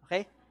ngayon.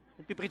 Okay?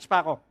 Nagpipreach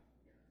pa ako.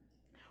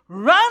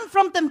 Run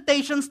from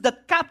temptations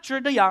that capture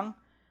the young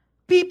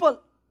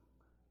people.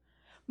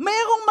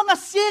 Merong mga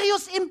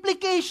serious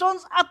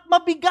implications at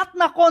mabigat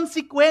na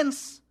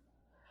consequence.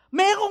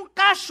 Merong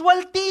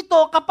casualty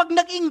ito kapag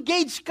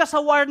nag-engage ka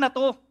sa war na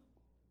to.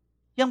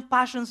 Yung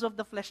passions of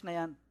the flesh na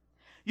yan.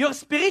 Your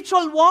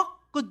spiritual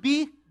walk could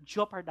be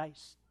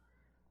jeopardized.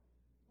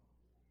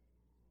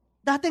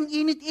 Dating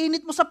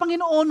init-init mo sa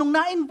Panginoon, nung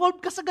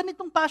na-involve ka sa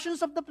ganitong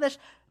passions of the flesh,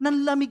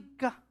 nanlamig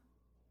ka.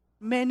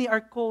 Many are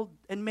cold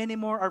and many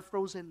more are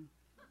frozen.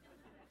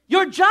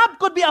 Your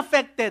job could be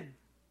affected.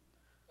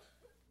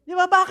 Di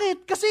ba?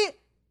 Bakit? Kasi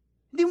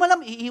hindi mo alam,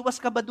 iiwas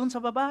ka ba dun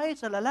sa babae,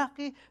 sa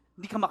lalaki?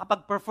 Hindi ka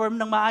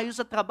makapag-perform ng maayos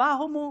sa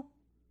trabaho mo.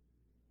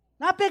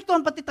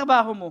 Naapektuhan pati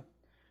trabaho mo.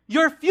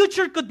 Your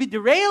future could be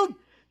derailed.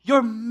 Your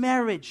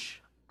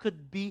marriage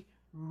could be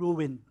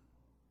ruined.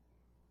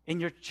 And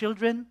your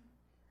children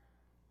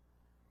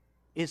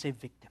is a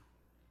victim.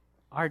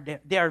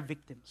 They are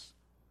victims.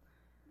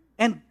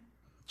 And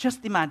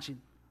just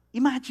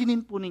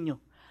imaginein po ninyo,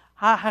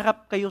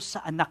 haharap kayo sa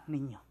anak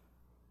ninyo.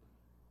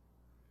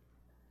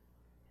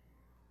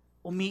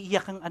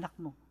 Umiiyak ang anak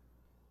mo.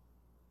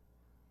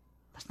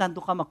 Tapos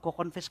nandun ka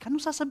magko-confess ka,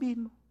 anong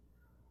sasabihin mo?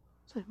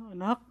 Sabi mo,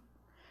 anak,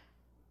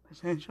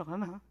 pasensya ka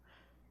na.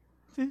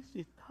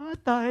 Si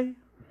tatay,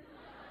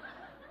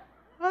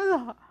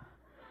 wala.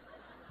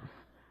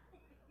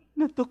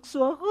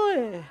 Natukso ako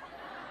eh.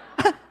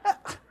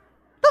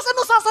 Tapos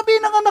ano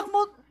sasabihin ng anak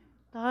mo?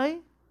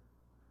 Tay,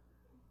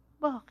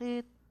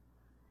 bakit?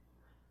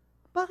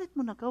 Bakit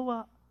mo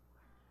nagawa?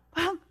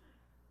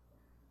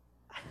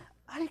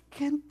 I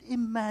can't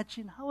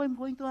imagine how I'm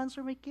going to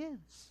answer my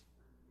kids.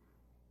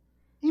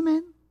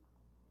 Amen?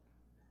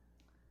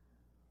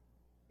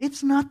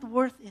 It's not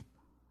worth it,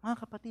 mga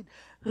kapatid.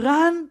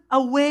 Run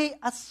away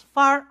as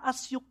far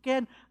as you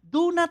can.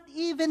 Do not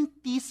even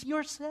tease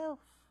yourself.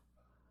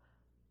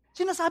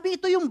 Sinasabi,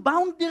 ito yung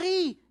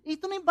boundary.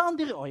 Ito na yung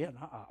boundary. Oh, yan.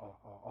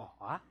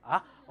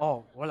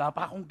 Wala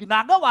pa akong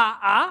ginagawa,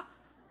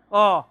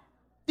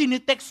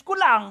 tinitext ko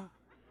lang.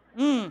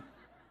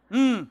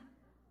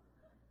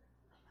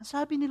 Ang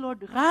sabi ni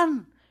Lord,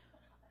 run.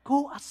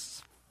 Go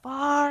as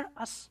far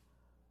as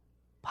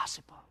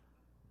possible.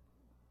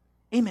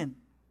 Amen.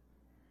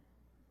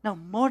 Now,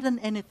 more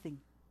than anything,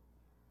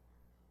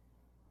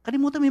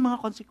 kalimutan mo yung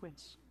mga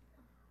consequence.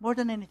 More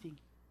than anything,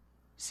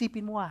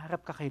 isipin mo,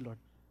 harap ka kay Lord.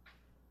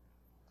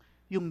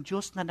 Yung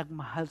Diyos na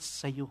nagmahal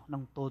sa iyo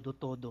ng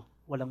todo-todo,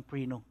 walang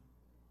prino.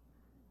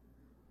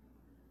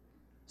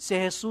 Si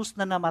Jesus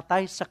na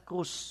namatay sa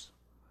krus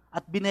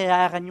at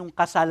binayaran yung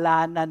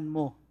kasalanan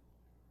mo.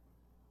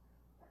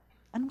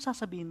 Anong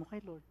sasabihin mo kay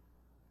Lord?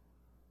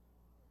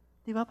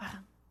 Di ba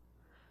parang,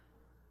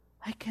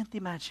 I can't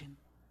imagine.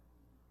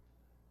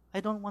 I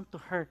don't want to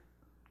hurt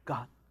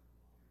God.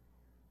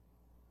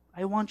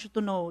 I want you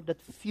to know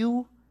that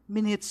few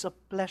minutes of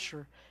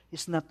pleasure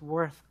is not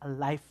worth a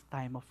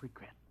lifetime of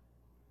regret.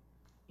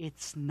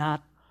 It's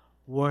not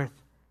worth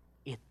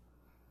it.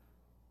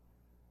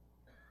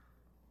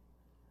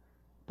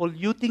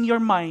 Polluting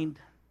your mind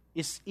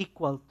is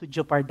equal to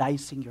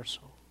jeopardizing your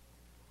soul.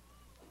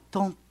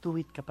 Don't do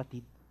it,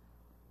 kapatid.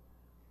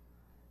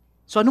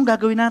 So anong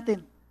gagawin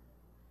natin?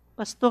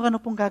 Pastor,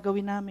 ano pong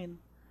gagawin namin?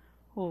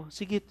 Oh,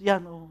 sige,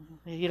 yan. Oh,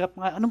 hirap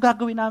nga. Anong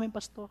gagawin namin,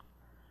 Pastor?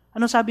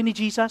 Ano sabi ni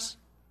Jesus?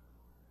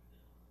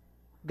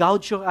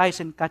 Gouge your eyes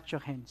and cut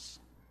your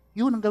hands.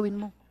 Yun ang gawin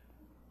mo.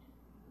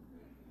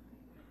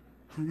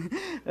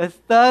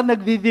 Pastor,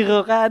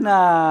 nagbibiro ka na.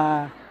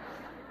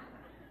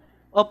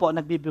 Opo,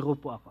 nagbibiro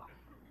po ako.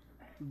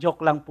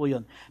 Joke lang po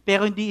yun.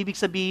 Pero hindi ibig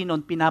sabihin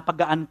nun,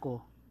 pinapagaan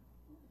ko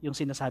yung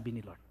sinasabi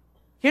ni Lord.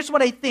 Here's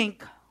what I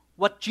think,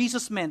 what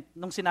Jesus meant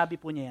nung sinabi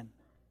po niya yan.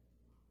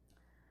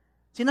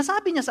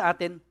 Sinasabi niya sa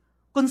atin,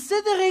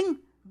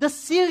 considering the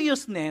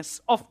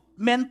seriousness of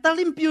mental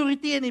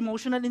impurity and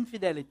emotional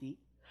infidelity,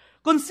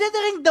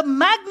 considering the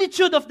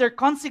magnitude of their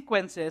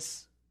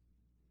consequences,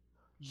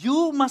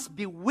 you must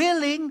be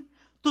willing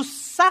to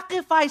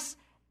sacrifice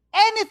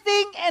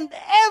anything and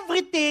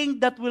everything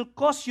that will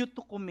cause you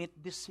to commit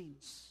these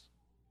sins.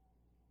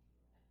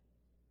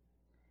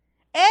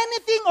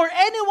 Anything or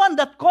anyone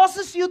that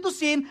causes you to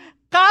sin,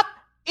 cut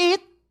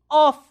it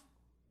off.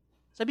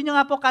 Sabi niyo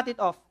nga po, cut it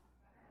off.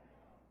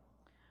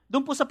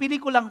 Doon po sa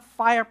pelikulang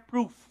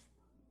Fireproof.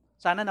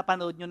 Sana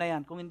napanood nyo na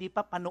yan. Kung hindi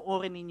pa,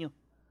 panoorin ninyo.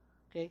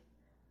 Okay?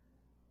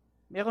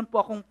 Meron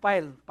po akong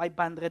file,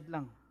 500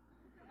 lang.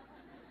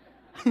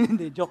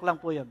 Hindi, joke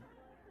lang po yun.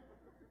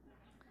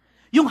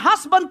 Yung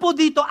husband po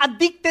dito,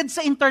 addicted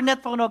sa internet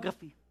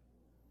pornography.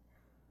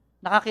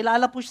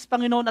 Nakakilala po siya sa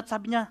Panginoon at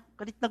sabi niya,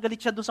 galit na galit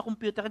siya doon sa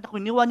computer. At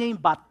kuniwa niya yung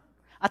bat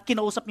at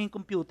kinausap niya yung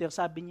computer.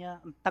 Sabi niya,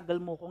 ang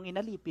tagal mo kong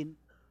inalipin.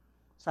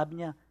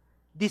 Sabi niya,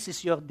 this is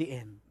your the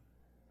end.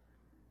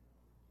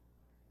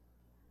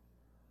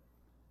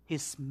 He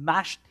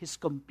smashed his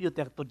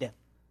computer to death.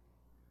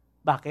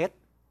 Bakit?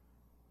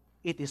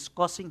 It is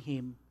causing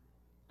him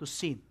to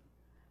sin.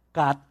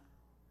 Cut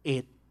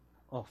it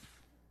off.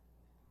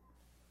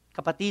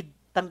 Kapatid,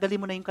 tanggalin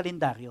mo na yung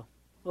kalendaryo.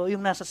 O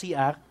yung nasa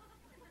CR,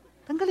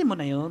 tanggalin mo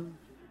na yun.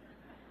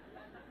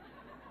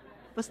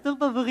 Pastor,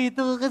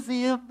 paborito ko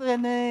kasi yung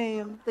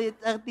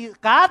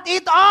cut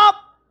it off!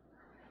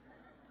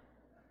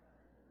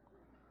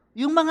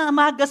 Yung mga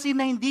magazine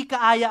na hindi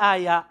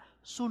kaaya-aya,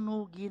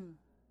 sunugin.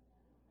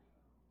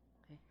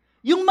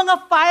 Yung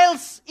mga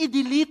files,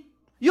 i-delete.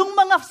 Yung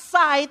mga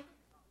site,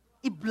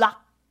 i-block.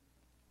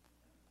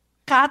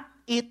 Cut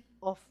it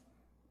off.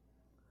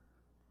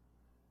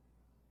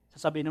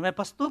 Sasabihin naman,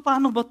 Pastor,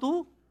 paano ba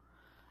to?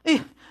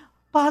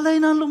 Palay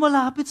na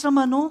lumalapit sa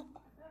manok.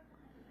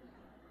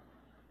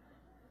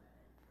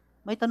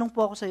 May tanong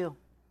po ako sa iyo.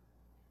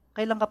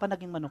 Kailan ka pa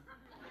naging manok?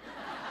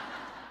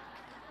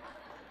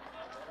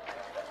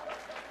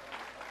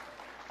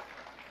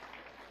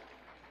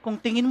 Kung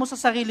tingin mo sa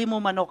sarili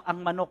mo manok, ang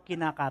manok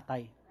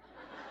kinakatay.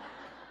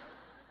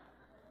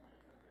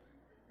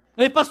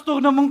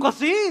 Pastor naman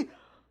kasi,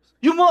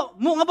 yung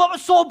mga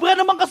babae, sobra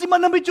naman kasi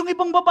manamit yung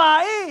ibang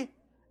babae.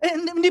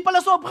 Hindi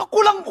pala sobra,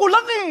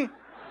 kulang-kulang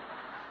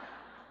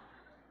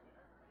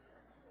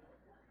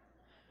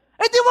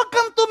di wag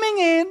kang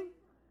tumingin.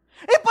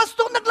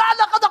 Pastor,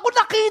 naglalakad ako,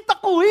 nakita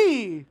ko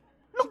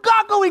Anong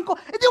gagawin ko?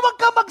 Di wag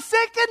ka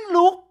mag-second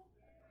look.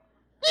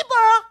 Di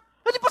ba?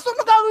 Pastor,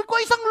 nagagawin ko,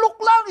 isang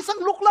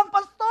look lang,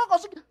 Pastor.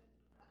 Kasi,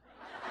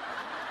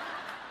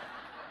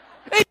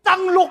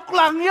 isang look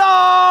lang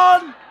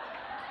yon.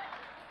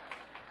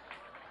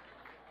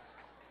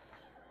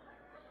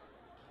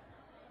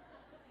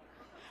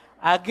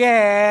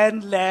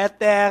 Again,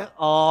 letter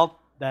of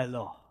the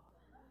law.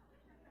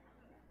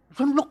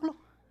 Isang look lang.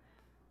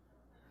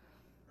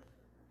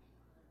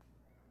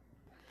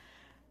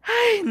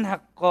 Ay,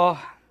 nako.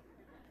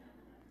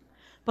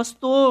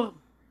 Pastor,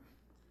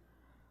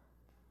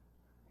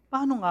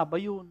 paano nga ba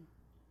yun?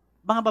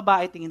 Mga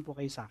babae, tingin po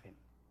kayo sa akin.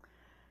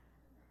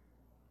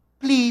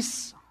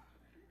 Please,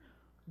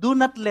 do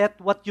not let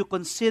what you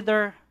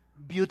consider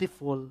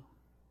beautiful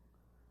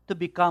to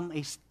become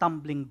a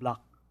stumbling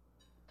block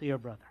to your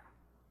brother.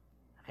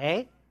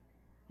 Okay?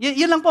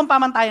 Yun lang po ang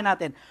pamantayan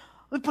natin.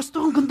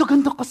 Pastor, ang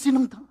ganda-ganda kasi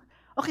ng...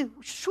 Okay,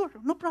 sure,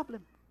 no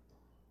problem.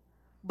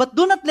 But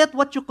do not let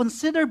what you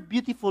consider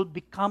beautiful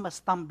become a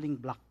stumbling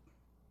block.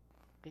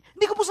 Okay?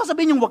 Hindi ko po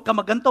sasabihin yung wag ka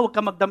magganto, wag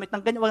ka magdamit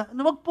ng ganyan.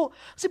 Wag po.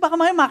 Kasi baka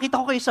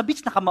makita ko kayo sa beach,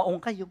 nakamaong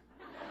kayo.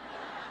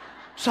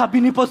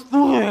 Sabi ni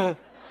Pastor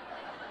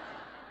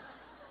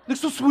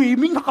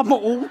nagsuswimming,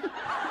 nakamaong.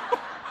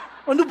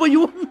 Ano ba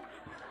yun?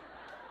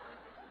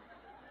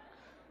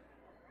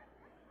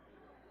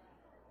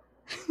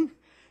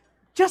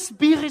 Just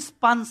be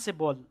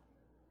responsible.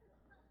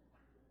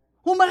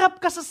 Humarap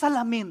ka sa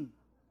salamin.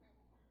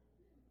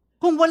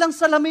 Kung walang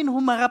salamin,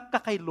 humarap ka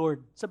kay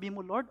Lord. Sabi mo,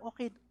 Lord,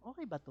 okay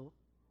ba to?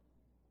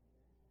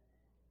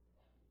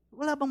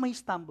 Wala bang may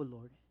stumble,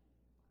 Lord?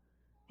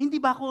 Hindi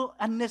ba ako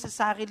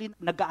unnecessarily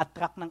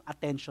nag-a-attract ng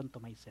attention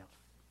to myself?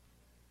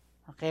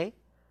 Okay?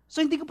 So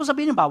hindi ko po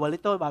sabihin yung bawal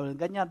ito, bawal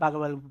ganyan,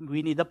 bawal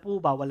Winnie the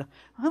Pooh, bawal.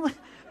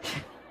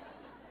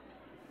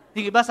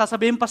 Hindi ba,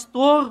 sasabihin,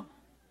 Pastor,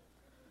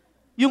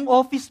 yung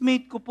office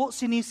mate ko po,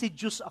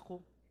 sinisidyus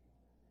ako.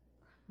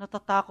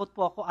 Natatakot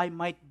po ako, I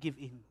might give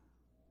in.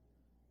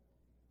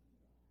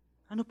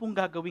 Ano pong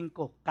gagawin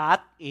ko?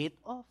 Cut it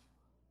off.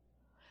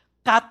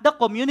 Cut the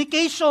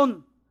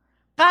communication.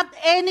 Cut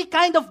any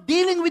kind of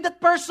dealing with that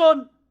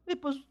person.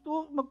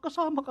 Pastor,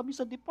 magkasama kami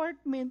sa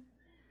department.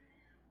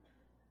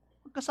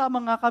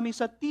 Magkasama nga kami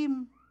sa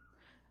team.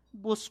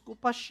 Boss ko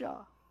pa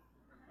siya.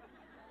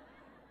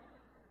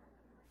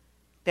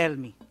 Tell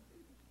me,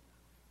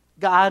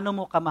 gaano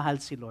mo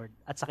kamahal si Lord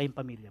at saka yung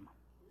pamilya mo?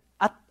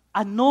 At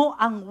ano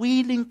ang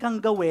willing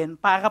kang gawin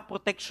para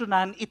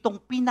proteksyonan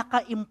itong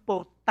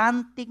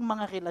pinaka-importanting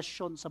mga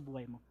relasyon sa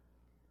buhay mo?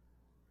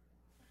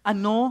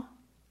 Ano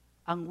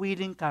ang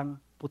willing kang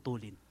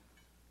putulin?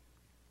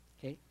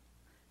 Okay?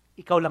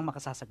 Ikaw lang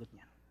makasasagot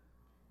niyan.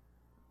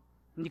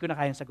 Hindi ko na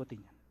kayang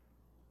sagutin yan.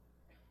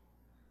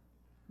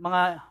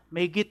 Mga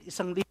mahigit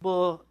 1,300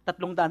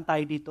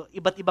 tayo dito,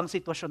 iba't ibang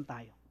sitwasyon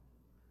tayo.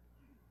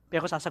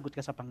 Pero sasagot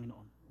ka sa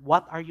Panginoon.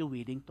 What are you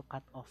willing to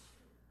cut off?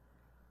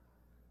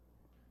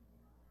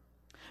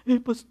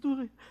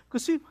 Pastor,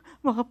 kasi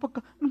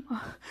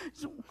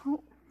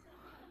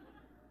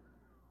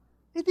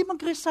di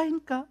mag-resign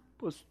ka.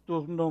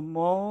 Pastor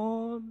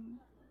naman.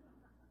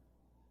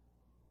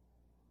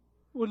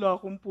 Wala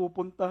akong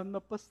pupuntahan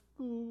na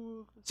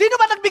pastor. Sino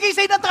ba nagbigay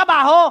sa'yo ng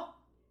trabaho?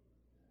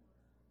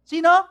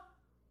 Sino?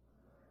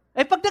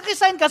 Pag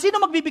nag-resign ka, sino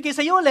magbibigay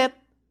sa'yo ulit?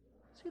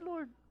 Si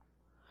Lord.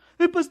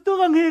 Pastor,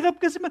 ang hirap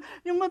kasi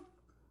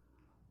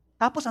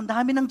tapos ang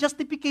dami ng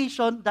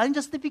justification,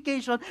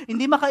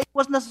 hindi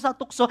makaiwas na sa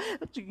tukso.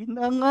 Sige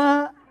na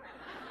nga.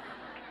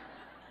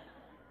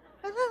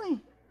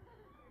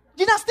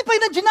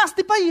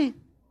 Ginastify eh.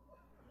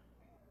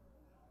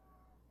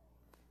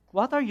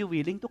 What are you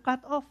willing to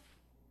cut off?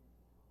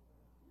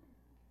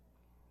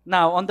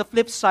 Now, on the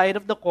flip side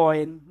of the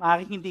coin,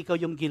 maaaring hindi ikaw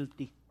yung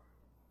guilty.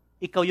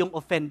 Ikaw yung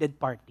offended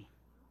party.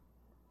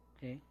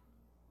 Okay?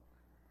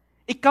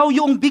 Ikaw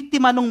yung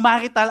biktima ng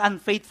marital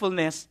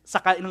unfaithfulness sa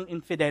ng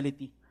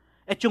infidelity.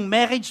 At yung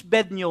marriage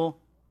bed nyo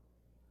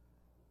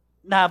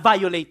na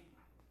violate.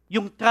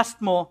 Yung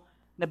trust mo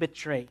na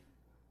betray.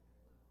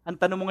 Ang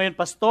tanong mo ngayon,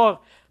 Pastor,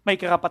 may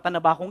karapatan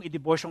na ba akong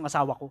i-divorce yung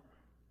asawa ko?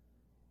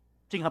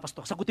 Sige nga,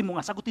 Pastor. Sagutin mo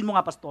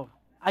nga, Pastor.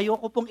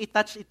 Ayoko pong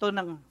i-touch ito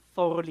ng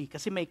thoroughly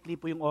kasi may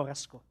po yung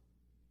oras ko.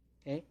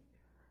 Okay?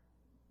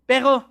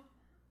 Pero,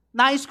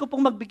 nais ko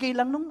pong magbigay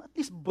lang ng at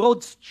least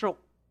broad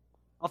stroke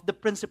of the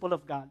principle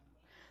of God.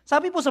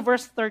 Sabi po sa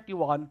verse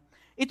 31,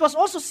 it was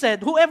also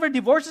said, whoever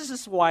divorces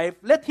his wife,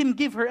 let him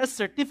give her a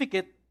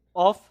certificate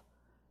of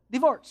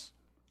divorce.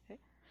 Okay?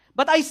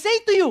 But I say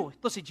to you,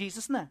 ito si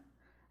Jesus na,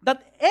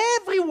 that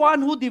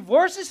everyone who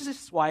divorces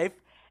his wife,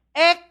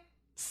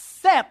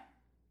 except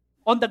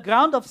on the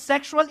ground of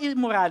sexual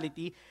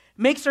immorality,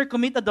 makes her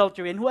commit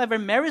adultery, and whoever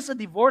marries a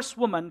divorced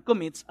woman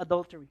commits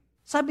adultery.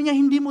 Sabi niya,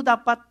 hindi mo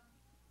dapat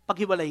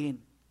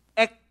paghiwalayin,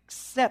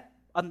 except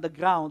on the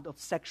ground of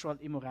sexual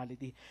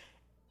immorality.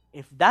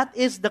 If that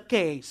is the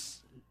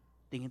case,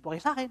 tingin po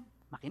kayo sa akin,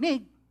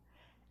 makinig.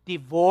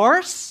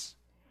 Divorce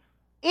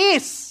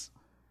is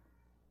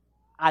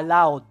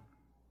allowed,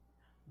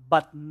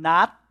 but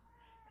not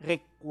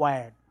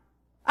required.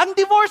 Ang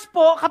divorce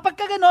po, kapag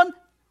ka ganon,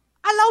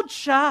 allowed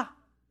siya,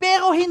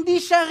 pero hindi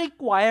siya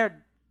required.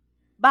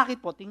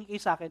 Bakit po? Tingin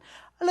kayo sa akin.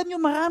 Alam niyo,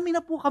 marami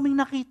na po kaming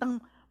nakitang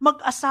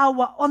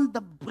mag-asawa on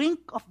the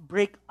brink of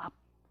breakup.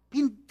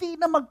 Hindi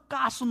na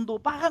magkasundo,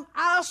 parang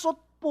aso't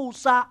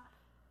pusa.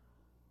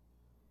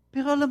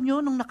 Pero alam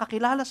nyo, nung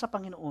nakakilala sa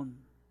Panginoon,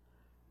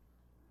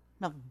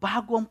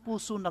 nagbago ang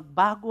puso,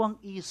 nagbago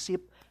ang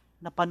isip,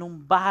 na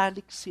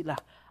panumbalik sila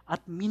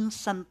at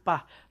minsan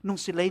pa nung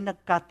sila'y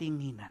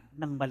nagkatinginan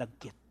ng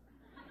malagkit.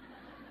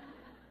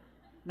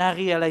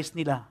 Na-realize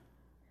nila,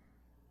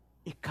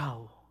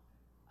 ikaw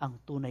ang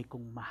tunay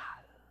kong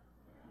mahal.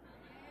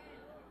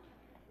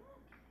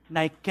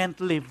 Na I can't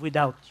live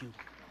without you.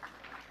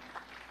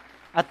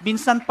 At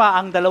minsan pa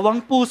ang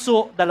dalawang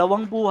puso,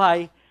 dalawang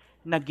buhay,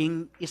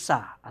 naging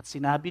isa. At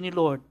sinabi ni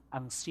Lord,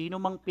 ang sino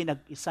mang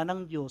pinag-isa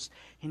ng Diyos,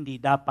 hindi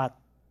dapat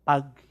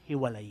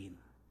paghiwalayin.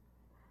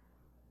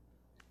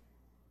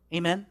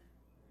 Amen?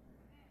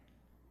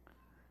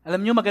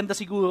 Alam niyo, maganda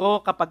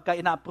siguro kapag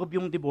ina-approve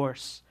yung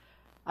divorce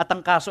at ang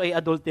kaso ay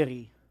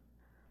adultery.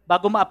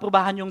 Bago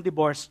ma-aprobahan yung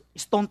divorce,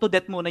 stone to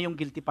death muna yung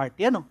guilty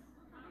party. Ano?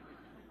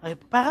 Ay,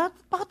 para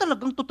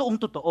talagang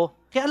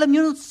totoong-totoo. Kaya alam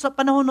niyo, sa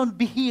panahon noon,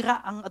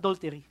 bihira ang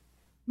adultery.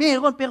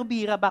 Meron, pero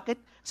bihira. Bakit?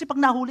 Kasi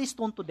pag nahuli,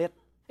 stone to death.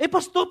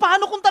 Pastor,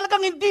 paano kung talagang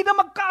hindi na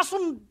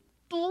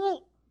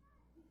magkasundo?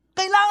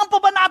 Kailangan pa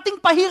ba nating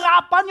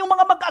pahirapan yung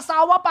mga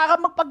mag-asawa para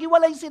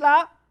magpaghiwalay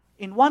sila?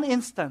 In one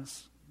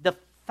instance, the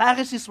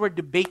Pharisees were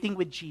debating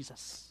with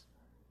Jesus.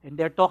 And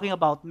they're talking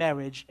about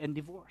marriage and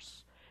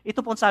divorce.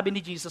 Ito po ang sabi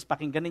ni Jesus,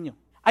 pakinggan ninyo.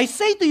 I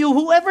say to you,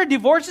 whoever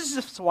divorces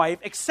his wife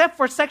except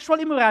for sexual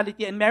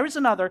immorality and marries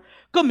another,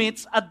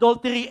 commits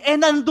adultery.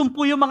 Nandun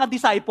po yung mga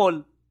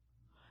disciple.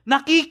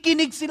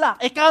 Nakikinig sila.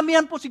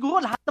 Kamihan po siguro,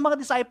 lahat ng mga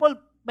disciple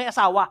may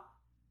asawa.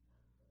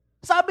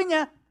 Sabi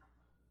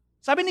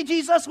ni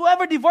Jesus,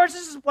 whoever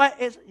divorces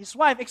his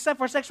wife except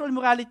for sexual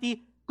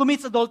immorality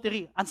commits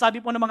adultery. Ang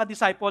sabi po ng mga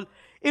disciple,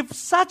 if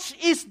such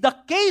is the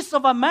case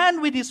of a man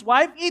with his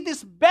wife, it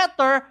is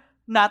better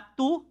not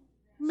to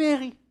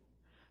marry.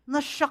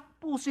 Nashock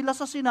po sila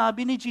sa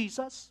sinabi ni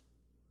Jesus.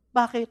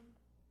 Bakit?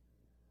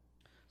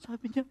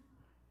 Sabi niya,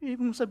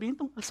 ibig mong sabihin,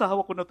 itong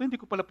asawa ko na to, hindi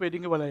ko pala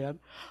pwedeng iwalayan.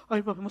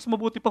 Ay, mas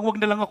mabuti pang wag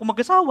na lang ako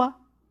mag-asawa.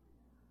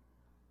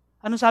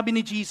 Ano sabi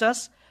ni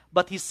Jesus?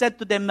 But he said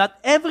to them, not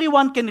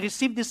everyone can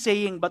receive this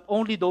saying, but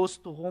only those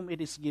to whom it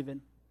is given.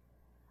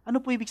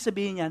 Ano po ibig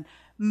sabihin yan?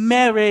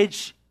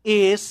 Marriage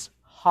is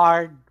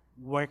hard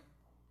work.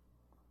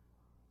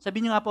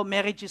 Sabihin niyo nga po,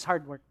 marriage is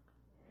hard work.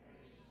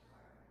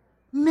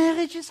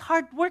 Marriage is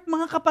hard work,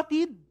 mga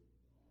kapatid.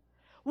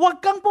 Huwag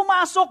kang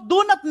pumasok.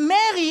 Do not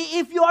marry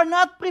if you are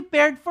not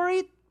prepared for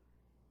it.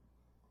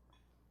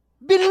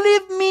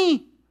 Believe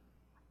me,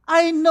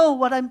 I know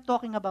what I'm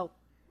talking about.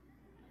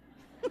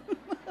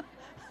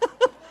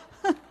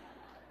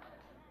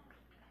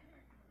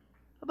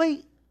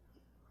 Abay,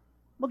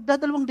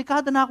 magdadalawang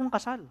dekada na akong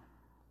kasal.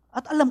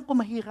 At alam ko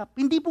mahirap.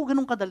 Hindi po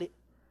ganun kadali.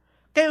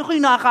 Kaya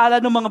ako'y nakakala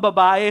ng mga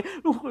babae,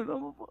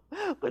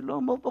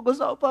 kailangan mo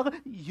pag-asawa pa.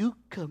 You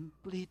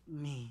complete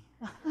me.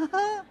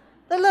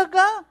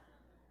 Talaga?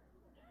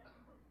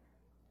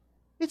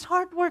 It's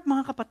hard work,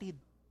 mga kapatid.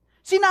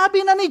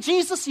 Sinabi na ni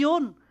Jesus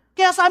yun.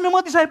 Kaya sa aming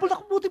mga disciple,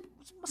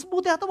 mas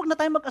buti ata, wag na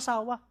tayo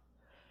mag-asawa.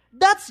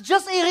 That's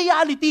just a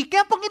reality.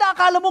 Kaya pag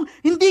inaakala mong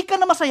hindi ka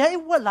na masaya,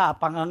 wala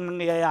pang ang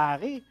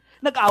nangyayari.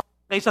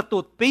 Nag-away kayo sa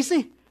toothpaste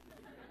eh.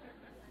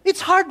 It's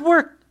hard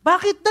work.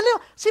 Bakit?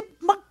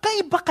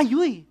 Magkaiba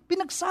kayo eh.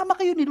 Pinagsama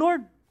kayo ni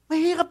Lord.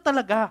 Mahirap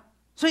talaga.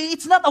 So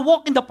it's not a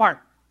walk in the park.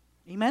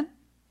 Amen?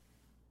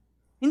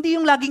 Hindi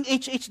yung laging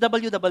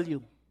HHWW.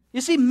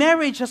 You see,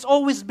 marriage has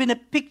always been a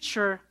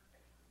picture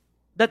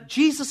that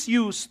Jesus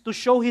used to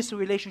show His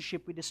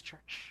relationship with His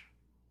church.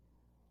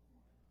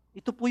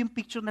 Ito po yung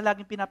picture na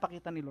laging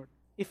pinapakita ni Lord.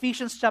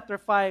 Ephesians chapter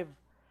 5,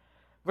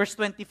 verse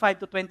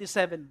 25 to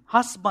 27.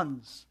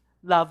 Husbands,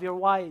 love your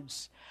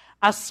wives,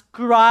 as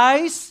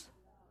Christ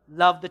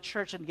loved the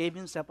church and gave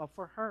Himself up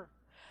for her,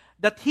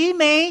 that He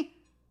may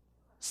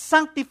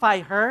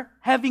sanctify her,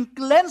 having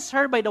cleansed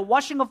her by the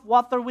washing of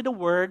water with the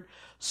word,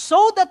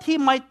 so that He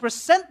might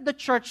present the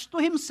church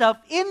to Himself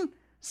in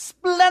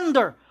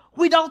splendor,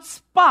 without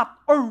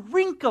spot or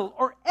wrinkle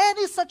or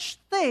any such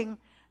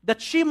thing, that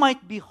she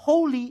might be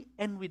holy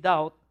and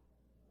without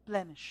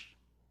blemish.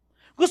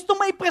 Gusto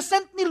may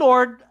present ni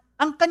Lord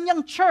ang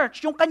kanyang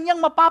church, yung kanyang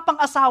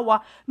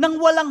mapapang-asawa,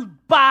 nang walang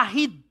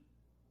bahid.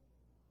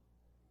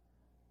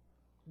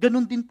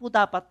 Ganon din po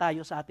dapat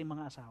tayo sa ating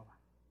mga asawa.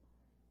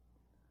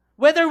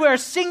 Whether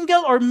we're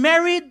single or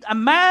married, a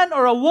man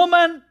or a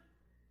woman,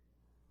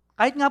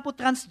 kahit nga po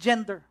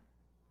transgender.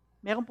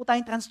 Meron po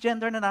tayong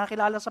transgender na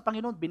nakakilala sa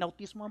Panginoon,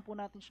 binautismohan po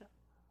natin siya.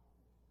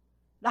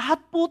 Lahat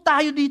po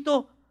tayo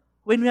dito,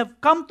 when we have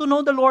come to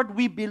know the Lord,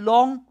 we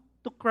belong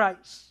to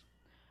Christ.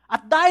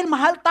 At dahil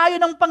mahal tayo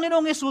ng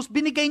Panginoong Yesus,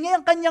 binigay niya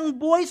ang kanyang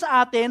buhay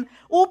sa atin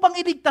upang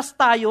iligtas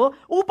tayo,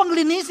 upang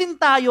linisin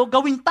tayo,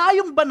 gawin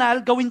tayong banal,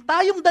 gawin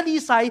tayong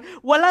dalisay,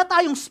 wala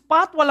tayong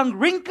spot, walang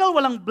wrinkle,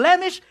 walang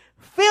blemish,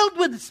 filled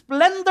with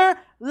splendor,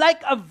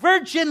 like a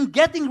virgin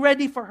getting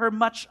ready for her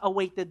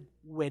much-awaited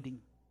wedding.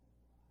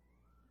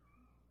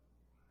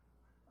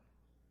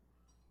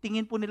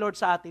 Tingin po ni Lord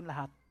sa atin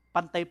lahat,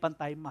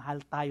 pantay-pantay,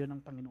 mahal tayo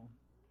ng Panginoon.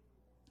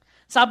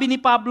 Sabi ni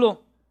Pablo,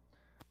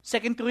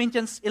 2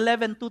 Corinthians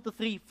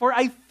 11:2-3, for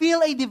I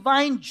feel a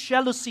divine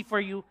jealousy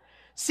for you,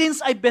 since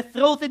I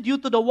betrothed you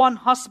to the one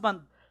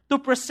husband, to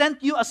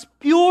present you as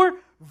pure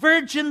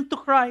virgin to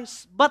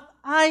Christ. But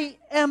I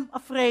am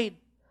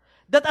afraid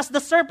that as the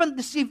serpent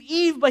deceived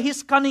Eve by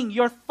his cunning,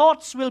 your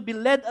thoughts will be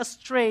led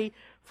astray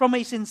from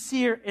a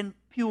sincere and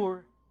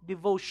pure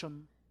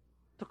devotion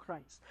to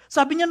Christ.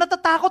 Sabi niya,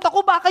 natatakot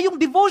ako, baka yung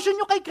devotion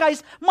niyo kay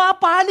Christ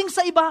mapaling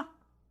sa iba.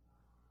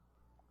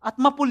 At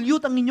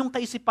mapulyut ang inyong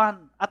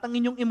kaisipan at ang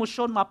inyong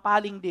emosyon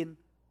mapaling din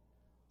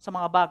sa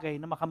mga bagay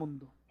na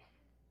makamundo.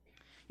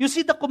 You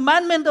see, the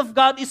commandment of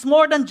God is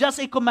more than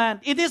just a command.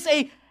 It is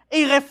a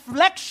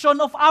reflection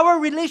of our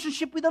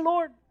relationship with the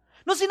Lord.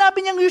 No,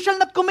 sinabi niyang, you shall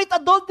not commit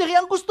adultery,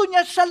 ang gusto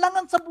niya, siya lang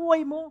ang sa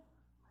buhay mo.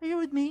 Are you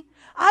with me?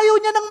 Ayaw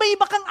niya nang may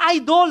iba kang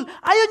idol.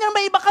 Ayaw niya nang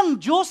may iba kang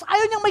Diyos.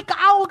 Ayaw niya may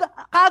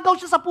kaagaw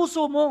siya sa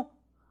puso mo.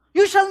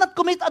 You shall not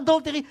commit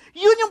adultery.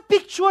 Yun yung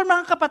picture,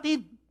 mga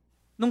kapatid.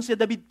 Nung si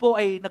David po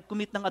ay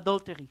nag-commit ng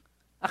adultery,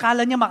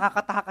 akala niya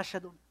makakatakas siya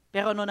doon.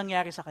 Pero ano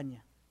nangyari sa kanya?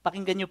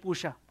 Pakinggan niyo po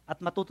siya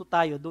at matuto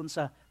tayo doon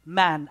sa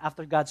man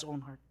after God's own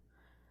heart.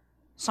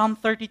 Psalm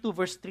 32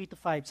 verse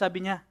 3-5,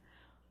 sabi niya,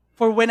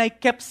 for when I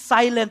kept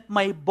silent,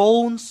 my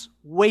bones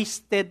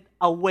wasted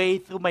away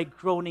through my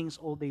groanings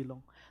all day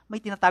long. May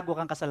tinatago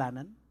kang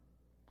kasalanan?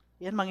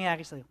 Yan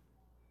mangyayari sa'yo.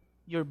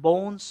 Your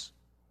bones,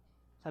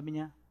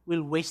 sabi niya,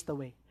 will waste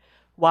away.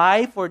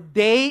 Why? For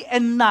day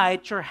and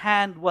night your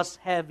hand was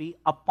heavy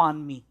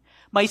upon me.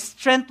 My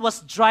strength was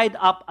dried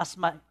up as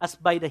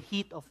by the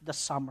heat of the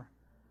summer.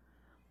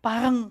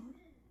 Parang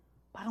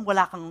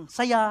wala kang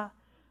saya,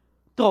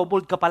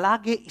 troubled ka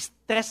palagi,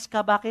 stress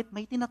ka. Bakit?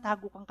 May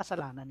tinatago kang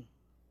kasalanan.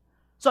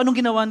 So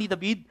anong ginawa ni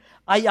David?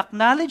 I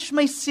acknowledged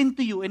my sin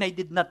to you and I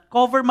did not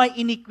cover my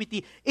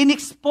iniquity.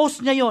 In-expose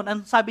niya yon.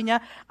 Ang sabi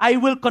niya, I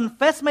will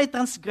confess my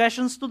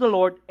transgressions to the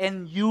Lord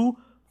and you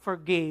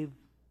forgave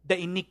the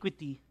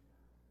iniquity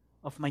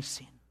of my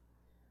sin.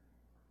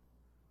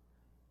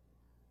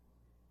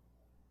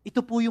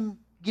 Ito po yung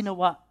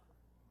ginawa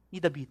ni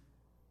David.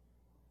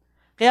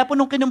 Kaya po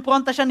nung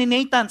kinumpronta siya ni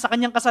Nathan sa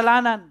kanyang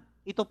kasalanan,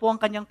 ito po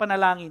ang kanyang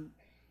panalangin.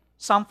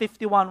 Psalm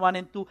 51:1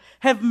 and 2,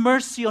 Have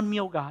mercy on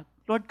me, O God.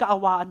 Lord,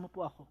 kaawaan mo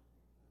po ako.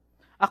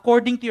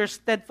 According to your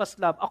steadfast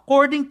love,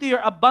 according to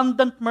your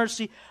abundant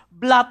mercy,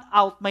 blot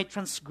out my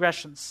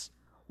transgressions.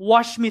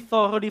 Wash me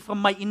thoroughly from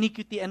my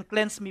iniquity and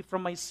cleanse me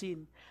from my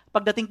sin.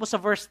 Pagdating po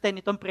sa verse 10,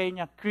 itong prayer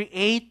niya,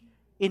 Create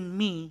in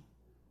me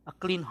a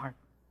clean heart,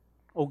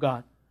 O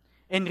God,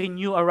 and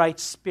renew a right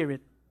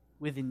spirit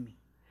within me.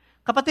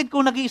 Kapatid,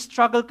 kung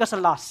nag-i-struggle ka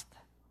sa lust,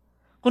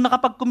 kung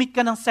nakapag-commit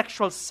ka ng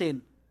sexual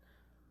sin,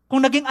 kung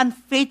naging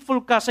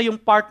unfaithful ka sa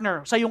iyong partner,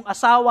 sa iyong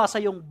asawa, sa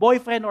iyong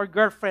boyfriend or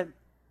girlfriend,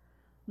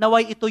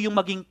 naway ito yung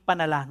maging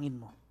panalangin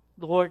mo.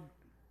 Lord,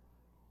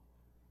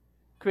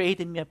 create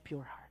in me a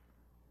pure heart.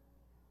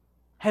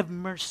 Have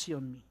mercy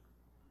on me.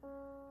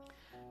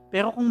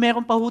 Pero kung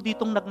meron pa ho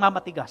ditong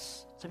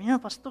nagmamatigas, sabi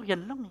niya, Pastor,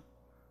 yan lang eh.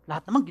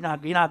 Lahat naman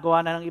ginagawa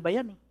na ng iba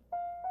yan eh.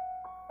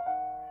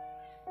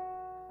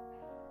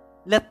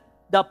 Let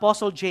the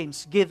Apostle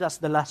James give us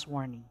the last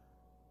warning.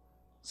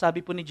 Sabi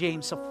po ni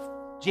James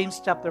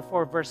chapter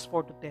 4, verse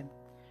 4 to 10.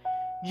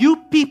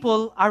 You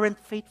people aren't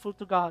faithful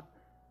to God.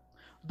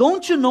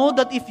 Don't you know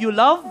that if you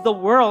love the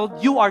world,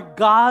 you are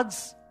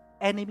God's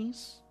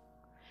enemies?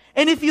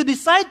 And if you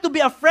decide to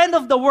be a friend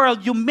of the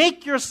world, you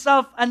make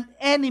yourself an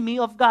enemy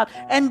of God.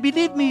 And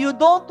believe me, you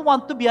don't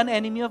want to be an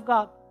enemy of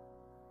God.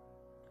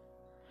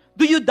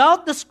 Do you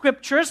doubt the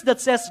scriptures that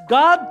says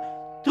God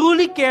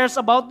truly cares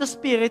about the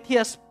Spirit He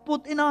has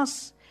put in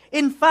us?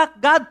 In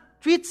fact, God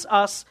treats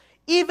us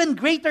even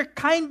greater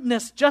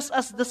kindness, just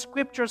as the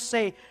scriptures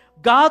say,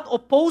 God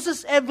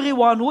opposes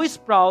everyone who is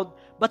proud,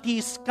 but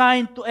He is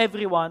kind to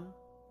everyone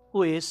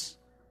who is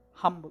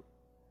humble.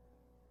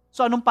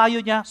 So anong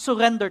payo niya?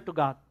 Surrender to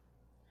God.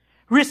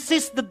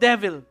 Resist the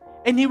devil,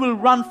 and he will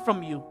run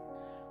from you.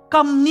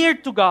 Come near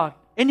to God,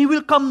 and He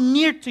will come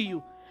near to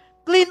you.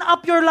 Clean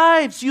up your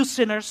lives, you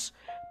sinners.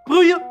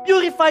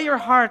 Purify your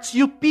hearts,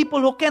 you people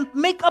who can't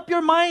make up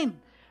your mind.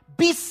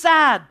 Be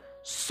sad,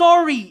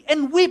 sorry,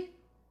 and weep.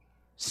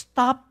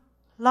 Stop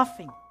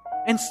laughing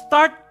and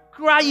start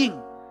crying.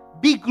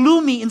 Be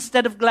gloomy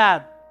instead of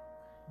glad.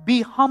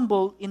 Be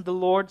humble in the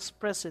Lord's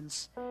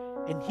presence,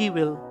 and He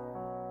will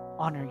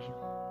honor you.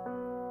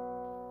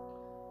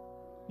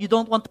 You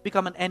don't want to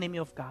become an enemy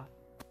of God.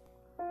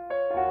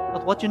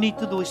 But what you need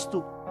to do is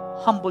to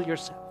humble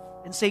yourself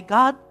and say,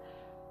 God,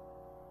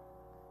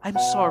 I'm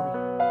sorry.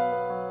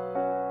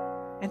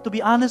 And to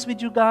be honest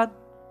with you, God,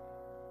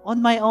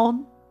 on my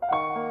own,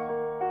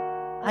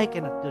 I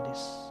cannot do this.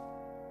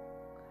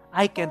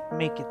 I can't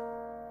make it.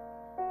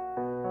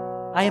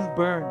 I am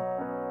burned.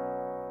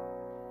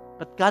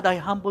 But God, I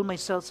humble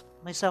myself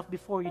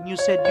before you. And you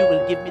said you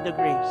will give me the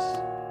grace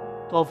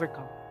to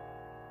overcome.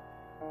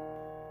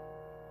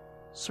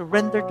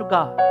 Surrender to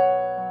God.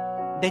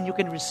 Then you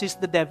can resist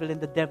the devil and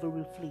the devil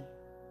will flee.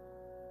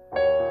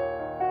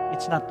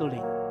 It's not too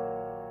late.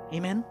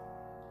 Amen?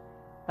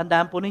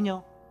 Tandaan po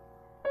ninyo,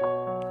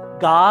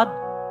 God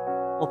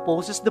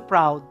opposes the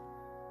proud,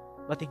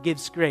 but He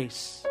gives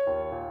grace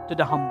to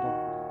the humble.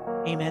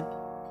 Amen?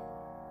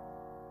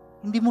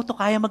 Hindi mo to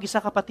kaya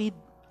mag-isa, kapatid.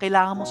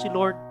 Kailangan mo si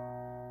Lord.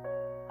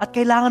 At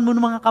kailangan mo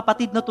ng mga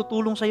kapatid na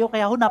tutulong sa iyo.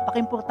 Kaya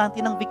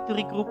napaka-importante ng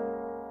victory group.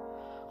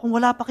 Kung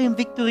wala pa kayong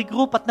victory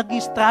group at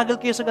nag-i-struggle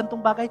kayo sa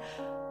gantong bagay,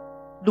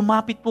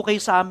 lumapit po kayo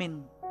sa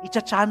amin.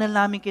 I-channel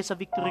namin kayo sa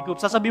victory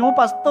group. Sasabi mo,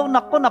 Pastor,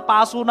 naku,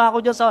 napaso na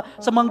ako dyan sa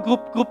mga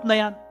group na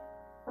yan.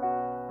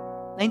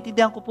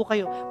 Naintindihan ko po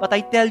kayo. But I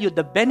tell you,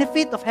 the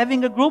benefit of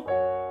having a group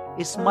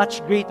is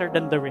much greater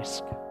than the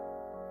risk.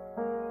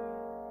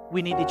 We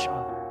need each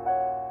other.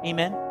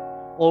 Amen?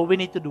 All we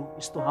need to do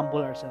is to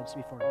humble ourselves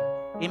before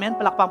God. Amen?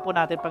 Palakpan po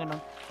natin, Panginoon.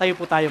 Tayo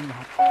po tayong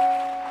lahat.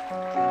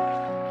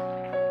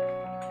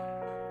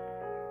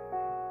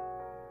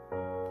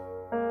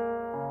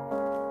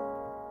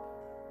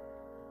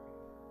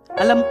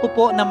 Alam ko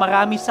po na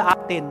marami sa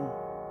atin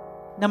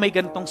na may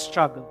ganitong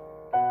struggle.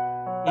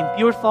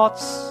 Impure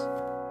thoughts,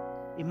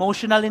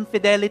 emotional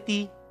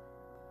infidelity,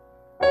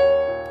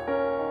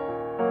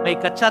 may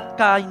ka-chat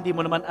ka, hindi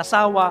mo naman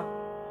asawa,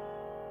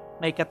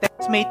 may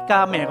ka-textmate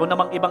ka, meron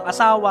namang ibang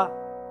asawa,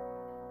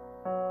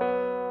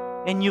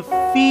 and you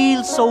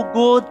feel so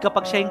good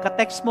kapag siya yung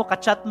ka-text mo,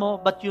 ka-chat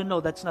mo, but you know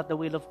that's not the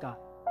will of God.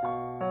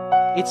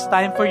 It's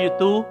time for you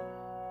to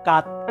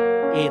cut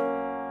it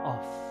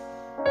off.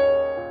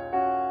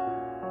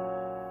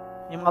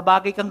 Yung mga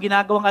bagay kang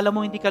ginagawang alam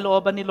mo hindi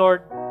kalooban ni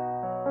Lord,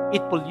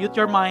 it pollute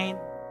your mind,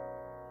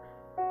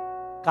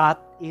 cut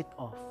it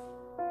off.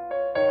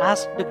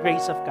 Ask the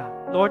grace of God.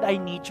 Lord, I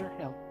need your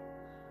help.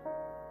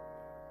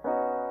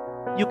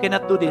 You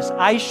cannot do this.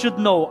 I should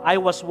know I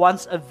was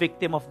once a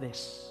victim of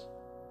this.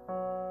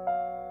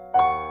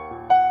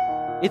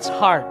 It's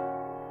hard.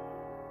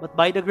 But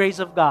by the grace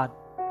of God,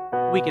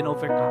 we can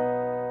overcome.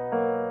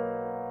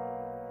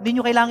 Hindi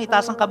nyo kailangang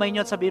itaas ang kamay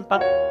nyo at sabihin,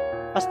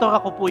 Pastor,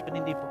 ako po yun.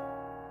 Hindi po.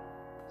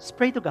 Just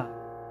pray to God.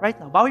 Right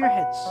now. Bow your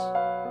heads.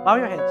 Bow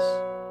your heads.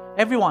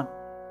 Everyone.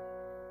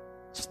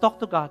 Just talk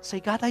to God.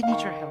 Say, God, I need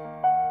your help.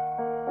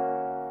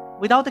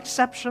 Without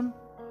exception,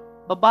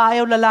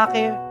 babae o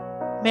lalaki,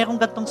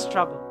 merong gantong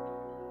struggle.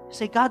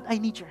 Say, God,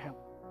 I need your help.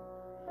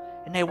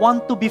 And I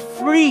want to be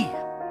free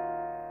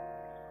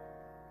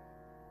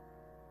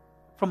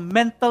from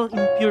mental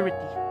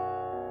impurity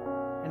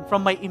and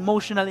from my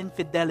emotional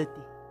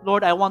infidelity.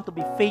 Lord, I want to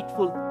be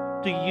faithful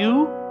to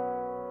you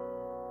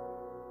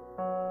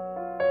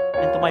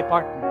and to my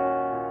partner.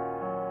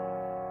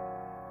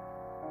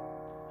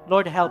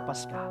 Lord, help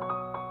us, God.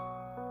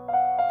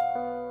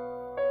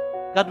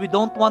 God, we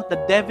don't want the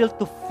devil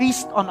to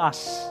feast on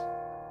us.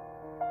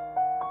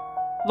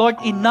 Lord,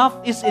 enough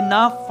is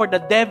enough for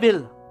the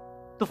devil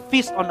to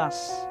feast on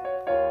us.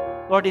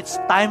 Lord, it's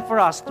time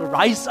for us to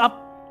rise up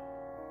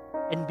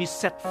and be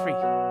set free.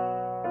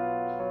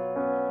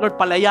 Lord,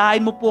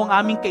 palayain mo po ang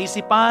aming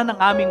kaisipan, ang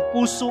aming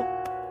puso.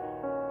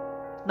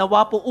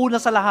 Nawa po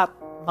una sa lahat,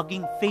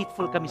 maging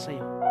faithful kami sa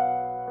iyo.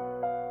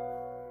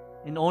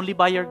 And only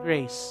by your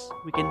grace,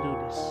 we can do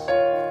this.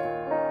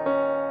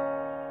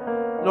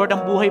 Lord,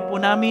 ang buhay po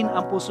namin,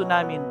 ang puso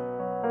namin,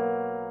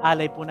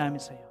 alay po namin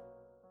sa iyo.